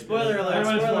cliffhanger, right? Spoiler alert, I don't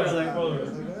wanna spoiler spoil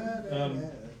alert.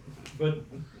 it. But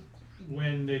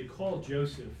when they called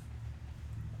Joseph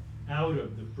out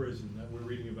of the prison that we're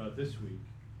reading about this week,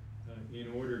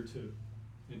 in order to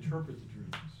interpret the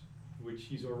dreams, which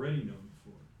he's already known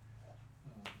for,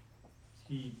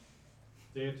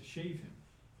 they have to shave him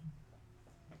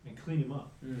and clean him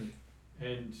up. Mm.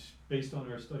 And based on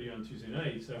our study on Tuesday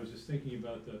nights, I was just thinking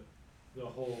about the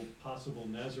whole possible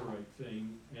Nazirite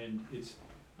thing, and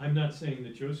I'm not saying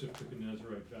that Joseph took a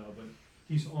Nazirite vow, but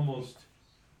he's almost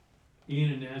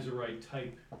in a Nazirite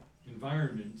type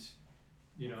environment.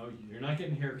 You're not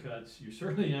getting haircuts, you're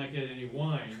certainly not getting any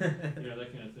wine,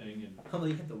 that kind of thing. And Oh,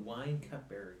 you have the wine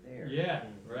cupbearer there. yeah,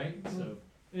 right? So,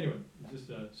 anyway, just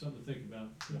something to think about.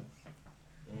 So,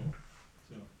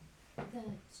 The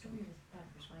story with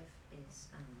Potiphar's wife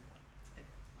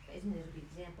isn't it a good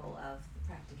example of the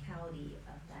practicality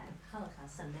of that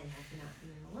Holocaust? Some men have to not be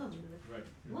alone with right. a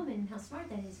woman. How smart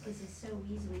that is, because it so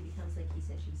easily becomes like he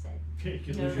said, she said. Okay,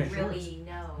 you can No, lose your shorts. really,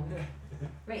 no.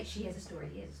 Right, she has a story.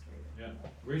 He has a story. Yeah,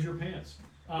 raise your pants.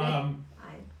 Yeah.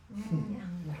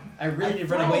 I really did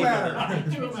run away from I it.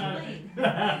 can explain.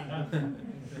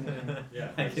 Yeah,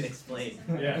 I can explain.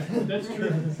 yeah, that's true.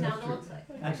 Now it looks like.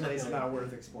 Actually, it's not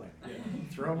worth explaining. Yeah.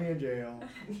 Throw me in jail.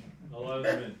 A lot of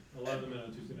the men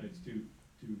on Tuesday nights to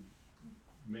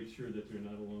make sure that they're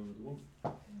not alone with a woman,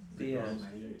 regardless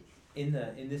of the age.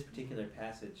 In this particular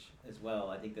passage as well,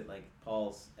 I think that, like,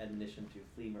 Paul's admonition to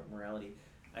flee morality,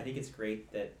 I think it's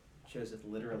great that Joseph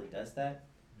literally does that.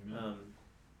 Amen.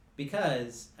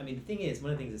 Because, the thing is,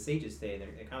 one of the things the sages say in their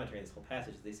commentary on this whole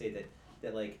passage, they say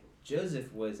that like,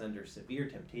 Joseph was under severe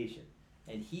temptation,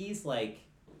 and he's, like,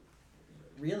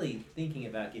 really thinking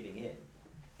about giving in.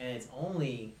 And it's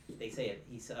only, they say,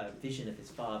 he saw a vision of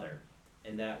his father,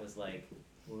 and that was like,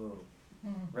 whoa,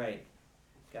 right,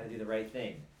 gotta do the right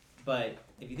thing. But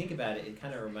if you think about it, it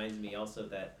kind of reminds me also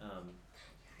that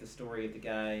the story of the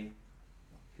guy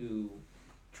who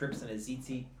trips on a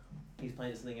tzitzit, he's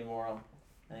playing something immoral,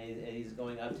 and he's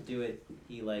going up to do it,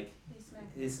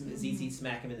 his tzitzit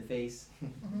smack him in the face,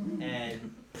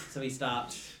 and so he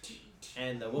stops,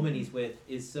 and the woman he's with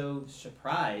is so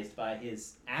surprised by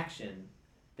his action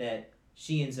that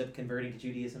she ends up converting to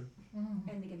Judaism.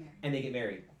 And they get married. and they get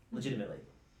married legitimately,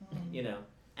 you know,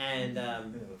 and They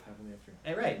live happily after.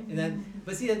 right, and then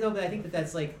but see no, but I think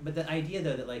that's like, but the idea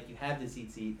though that like you have the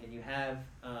seat and you have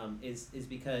is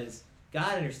because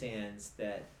God understands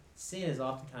that sin is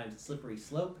oftentimes a slippery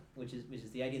slope, which is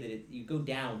the idea that you go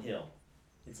downhill.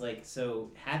 It's like, so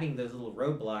having those little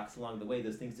roadblocks along the way,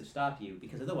 those things to stop you,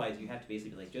 because otherwise you have to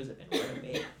basically be like Joseph and run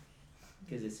away.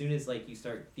 Because as soon as like you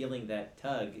start feeling that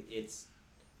tug, it's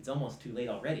almost too late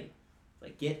already.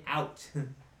 Like, get out. It's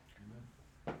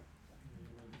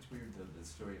weird though, the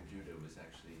story of Judah was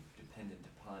actually dependent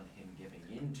upon him giving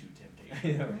into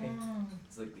temptation. I know, right?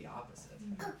 It's like the opposite.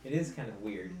 It is kind of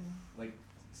weird. Like,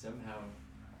 somehow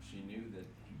she knew that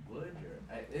he would, or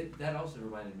that also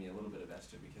reminded me a little bit of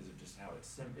Esther because of just how it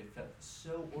felt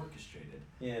so orchestrated.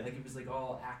 Yeah. Like it was like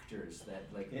all actors that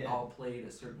like all played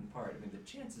a certain part. I mean, the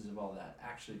chances of all that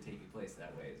actually taking place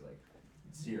that way is like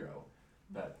 0.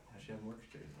 But Hashem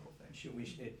orchestrated the whole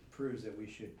thing. It proves that we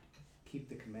should keep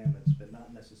the commandments, but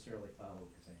not necessarily follow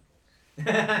his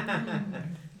example.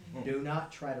 Do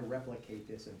not try to replicate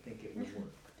this and think it will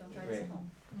work. Don't try Right. this at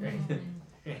home.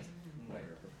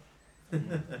 Right.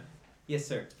 Yes,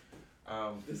 sir.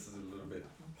 This is a little bit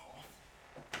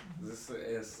This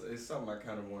is something I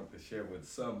kind of want to share with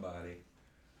somebody,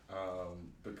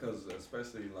 because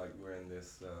especially like we're in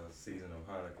this season of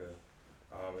Hanukkah.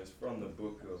 It's from the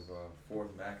book of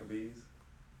 4th Maccabees.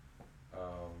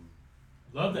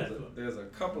 Love that book. There's a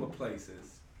couple of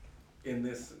places in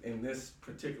this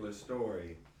particular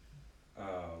story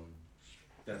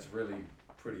that's really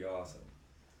pretty awesome.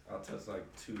 I'll touch like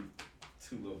two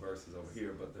little verses over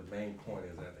here, but the main point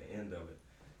is at the end of it.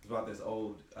 It's about this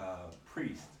old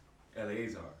priest,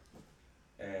 Eleazar,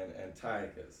 and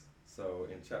Antiochus. So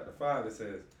in chapter 5 it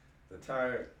says, the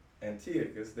tired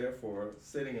Antiochus, therefore,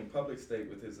 sitting in public state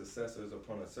with his assessors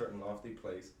upon a certain lofty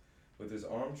place, with his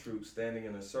armed troops standing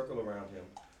in a circle around him,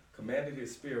 commanded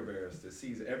his spear bearers to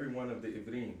seize every one of the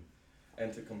Ivrim,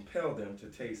 and to compel them to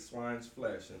taste swine's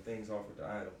flesh and things offered to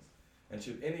idols. And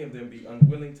should any of them be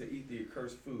unwilling to eat the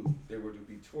accursed food, they were to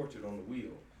be tortured on the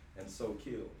wheel, and so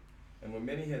killed. And when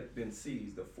many had been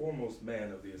seized, the foremost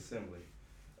man of the assembly,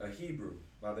 a Hebrew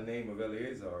by the name of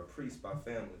Eleazar, a priest by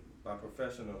family, by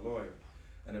profession a lawyer,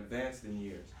 and advanced in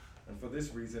years, and for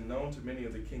this reason known to many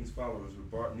of the king's followers, were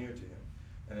brought near to him.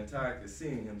 And Antiochus,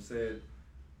 seeing him, said,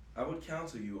 I would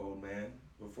counsel you, old man,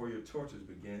 before your tortures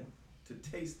begin, to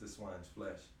taste the swine's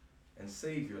flesh, and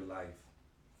save your life.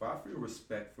 For I feel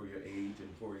respect for your age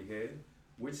and hoary head,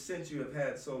 which since you have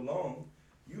had so long,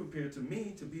 you appear to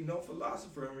me to be no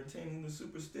philosopher in retaining the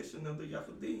superstition of the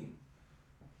Yahudim.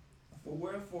 For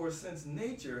wherefore, since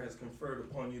nature has conferred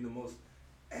upon you the most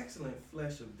excellent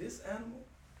flesh of this animal,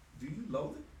 do you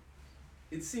loathe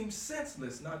it? It seems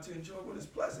senseless not to enjoy what is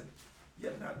pleasant,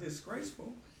 yet not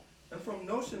disgraceful, and from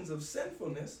notions of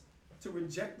sinfulness to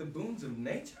reject the boons of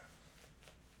nature.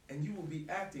 And you will be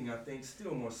acting, I think,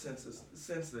 still more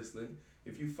senselessly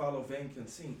if you follow vain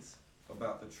conceits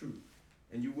about the truth.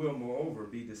 And you will, moreover,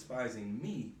 be despising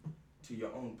me to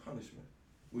your own punishment.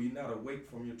 Will you not awake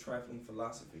from your trifling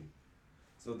philosophy?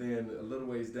 So then, a little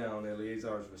ways down,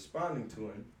 Eleazar is responding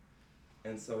to him.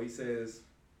 And so he says,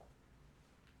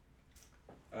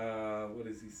 what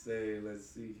does he say? Let's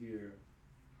see here.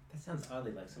 That sounds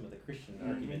oddly like some of the Christian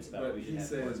arguments about But what we should he have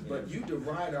says, more, but you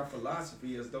deride our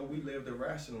philosophy as though we lived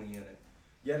irrationally in it.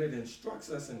 Yet it instructs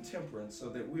us in temperance so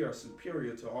that we are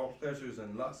superior to all pleasures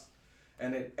and lusts.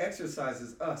 And it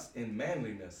exercises us in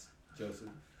manliness, Joseph,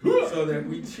 so that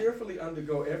we cheerfully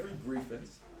undergo every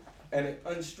grievance. And it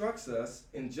instructs us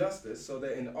in justice so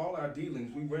that in all our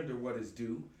dealings we render what is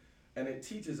due. And it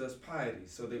teaches us piety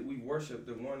so that we worship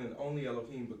the one and only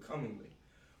Elohim becomingly.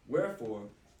 Wherefore,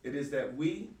 it is that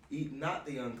we eat not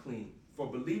the unclean, for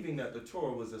believing that the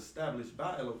Torah was established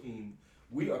by Elohim,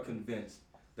 we are convinced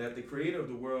that the creator of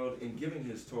the world, in giving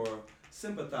his Torah,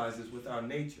 sympathizes with our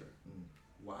nature.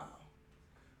 Wow.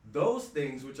 Those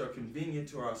things which are convenient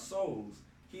to our souls,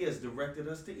 he has directed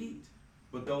us to eat.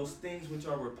 But those things which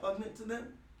are repugnant to them,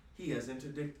 he has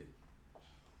interdicted.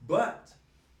 But,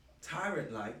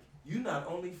 tyrant-like, you not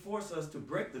only force us to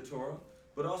break the Torah,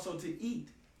 but also to eat,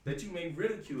 that you may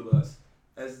ridicule us,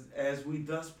 as we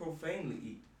thus profanely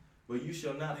eat. But you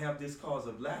shall not have this cause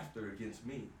of laughter against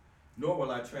me, nor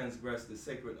will I transgress the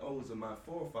sacred oaths of my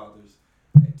forefathers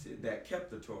that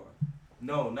kept the Torah.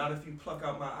 No, not if you pluck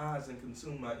out my eyes and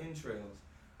consume my entrails.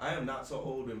 I am not so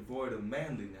old and void of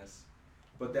manliness,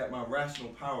 but that my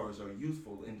rational powers are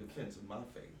useful in defense of my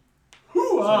faith.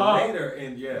 So later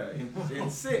in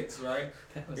 6, right,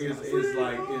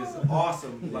 is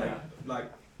awesome,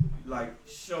 like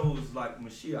shows like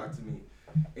Mashiach to me.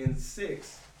 In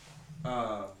 6,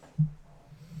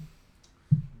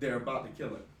 they're about to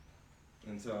kill him.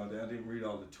 And so I didn't read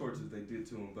all the tortures they did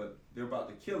to him, but they're about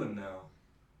to kill him now.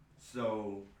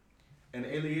 So, and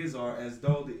Eleazar, as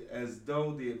though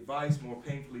the advice more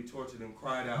painfully tortured him,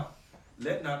 cried out,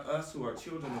 "Let not us who are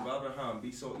children of Abraham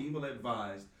be so evil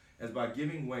advised as by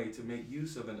giving way to make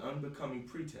use of an unbecoming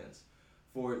pretense,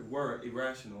 for it were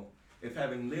irrational, if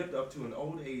having lived up to an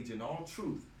old age in all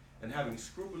truth, and having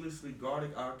scrupulously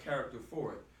guarded our character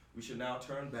for it, we should now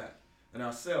turn back, and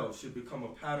ourselves should become a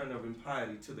pattern of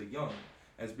impiety to the young,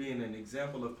 as being an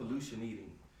example of pollution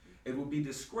eating. It would be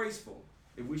disgraceful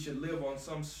if we should live on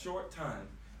some short time,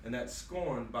 and that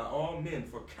scorned by all men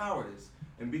for cowardice,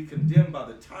 and be condemned by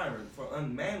the tyrant for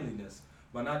unmanliness,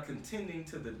 by not contending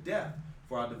to the death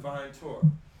for our divine Torah.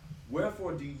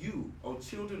 Wherefore do you, O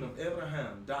children of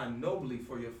Abraham, die nobly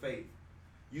for your faith?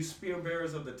 You spear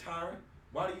bearers of the tyrant,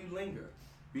 why do you linger?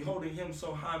 Beholding him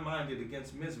so high-minded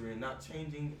against misery, and not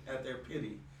changing at their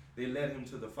pity, they led him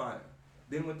to the fire.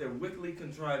 Then with their wickedly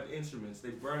contrived instruments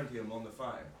they burned him on the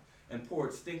fire, and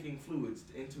poured stinking fluids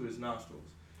into his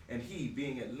nostrils. And he,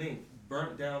 being at length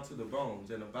burnt down to the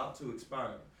bones, and about to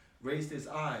expire, raised his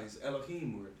eyes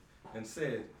Elohimward, and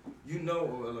said, You know,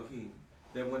 O Elohim,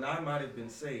 that when I might have been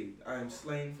saved, I am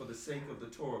slain for the sake of the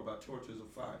Torah by tortures of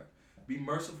fire. Be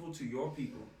merciful to your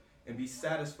people, and be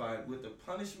satisfied with the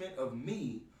punishment of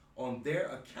me on their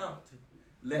account.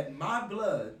 Let my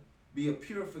blood be a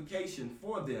purification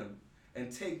for them,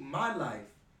 and take my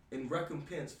life in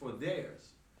recompense for theirs.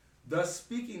 Thus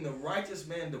speaking, the righteous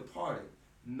man departed,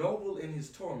 noble in his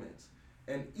torments,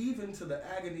 and even to the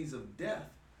agonies of death,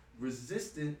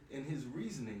 resistant in his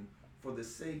reasoning for the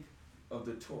sake of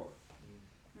the Torah.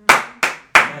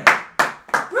 Man.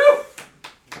 Woo!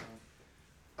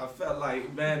 I felt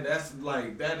like, man, that is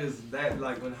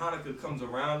when Hanukkah comes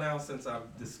around now, since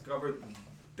I've discovered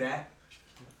that,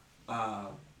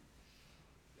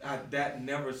 that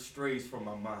never strays from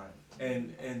my mind.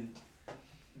 And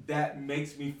that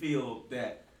makes me feel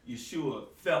that Yeshua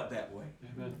felt that way.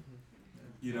 Amen.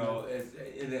 You know,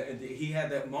 he had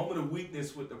that moment of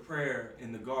weakness with the prayer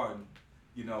in the garden.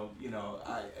 You know,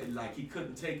 like he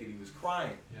couldn't take it. He was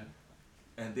crying. Yeah.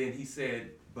 And then he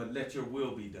said, but let your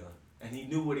will be done. And he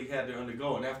knew what he had to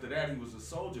undergo. And after that, he was a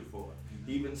soldier for it.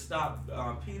 He even stopped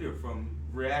Peter from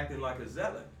reacting like a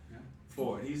zealot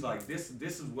for it. He's like, this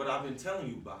is what I've been telling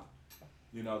you about.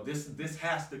 You know, this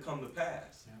has to come to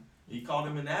pass. Yeah. He called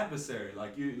him an adversary.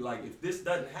 Like if this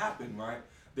doesn't happen, right,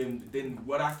 then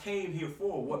what I came here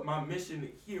for, what my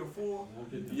mission here for,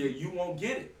 you won't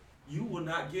get it. You will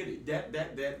not get it.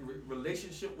 That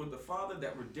relationship with the Father,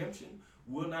 that redemption,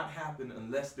 will not happen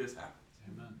unless this happens.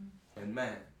 Amen. And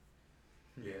man,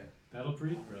 yeah. That'll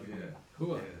preach, brother. Yeah.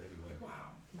 Cool. Yeah. Wow.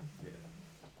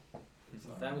 Yeah.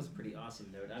 That was a pretty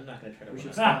awesome note. I'm not going to try to. We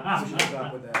should stop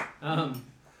with that.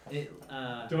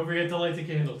 Don't forget to light the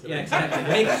candle today. Yeah, exactly.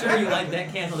 Make sure you light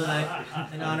that candle tonight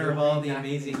in honor of all the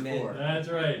amazing men. That's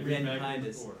right. Men behind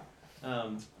us.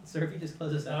 Sir, if you just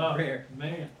close us out in prayer.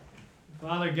 Man.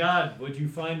 Father God, would you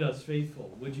find us faithful?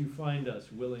 Would you find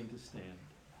us willing to stand?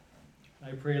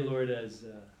 I pray, Lord, as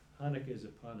Hanukkah is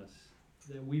upon us,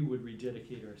 that we would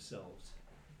rededicate ourselves,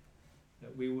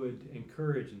 that we would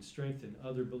encourage and strengthen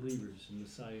other believers in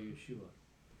Messiah Yeshua,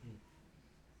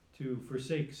 to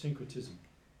forsake syncretism,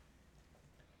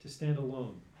 to stand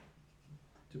alone,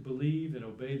 to believe and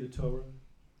obey the Torah,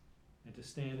 and to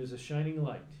stand as a shining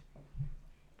light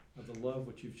of the love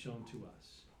which you've shown to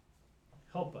us.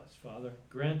 Help us, Father.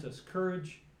 Grant us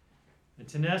courage and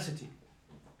tenacity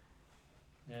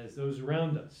as those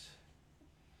around us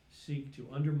seek to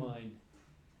undermine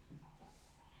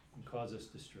and cause us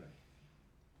to stray.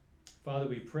 Father,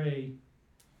 we pray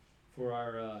for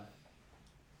our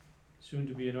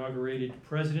soon-to-be inaugurated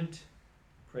president.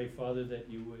 Pray, Father, that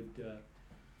you would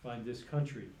find this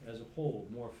country as a whole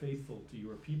more faithful to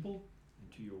your people and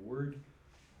to your word.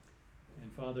 And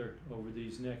Father, over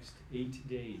these next 8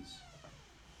 days,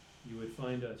 you would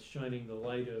find us shining the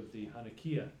light of the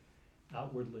Hanukkah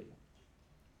outwardly,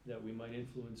 that we might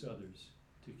influence others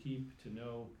to keep, to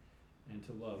know, and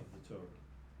to love the Torah.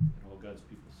 And all God's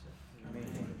people say.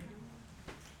 Amen.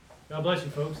 God bless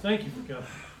you, folks. Thank you for coming.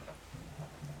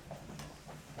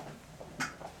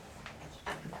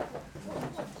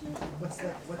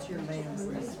 What's your lamb's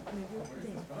name?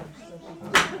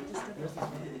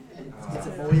 It's It's a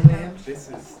boy lamb? This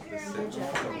is the central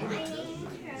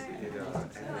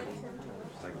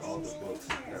like all the books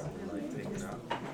that were like taken out.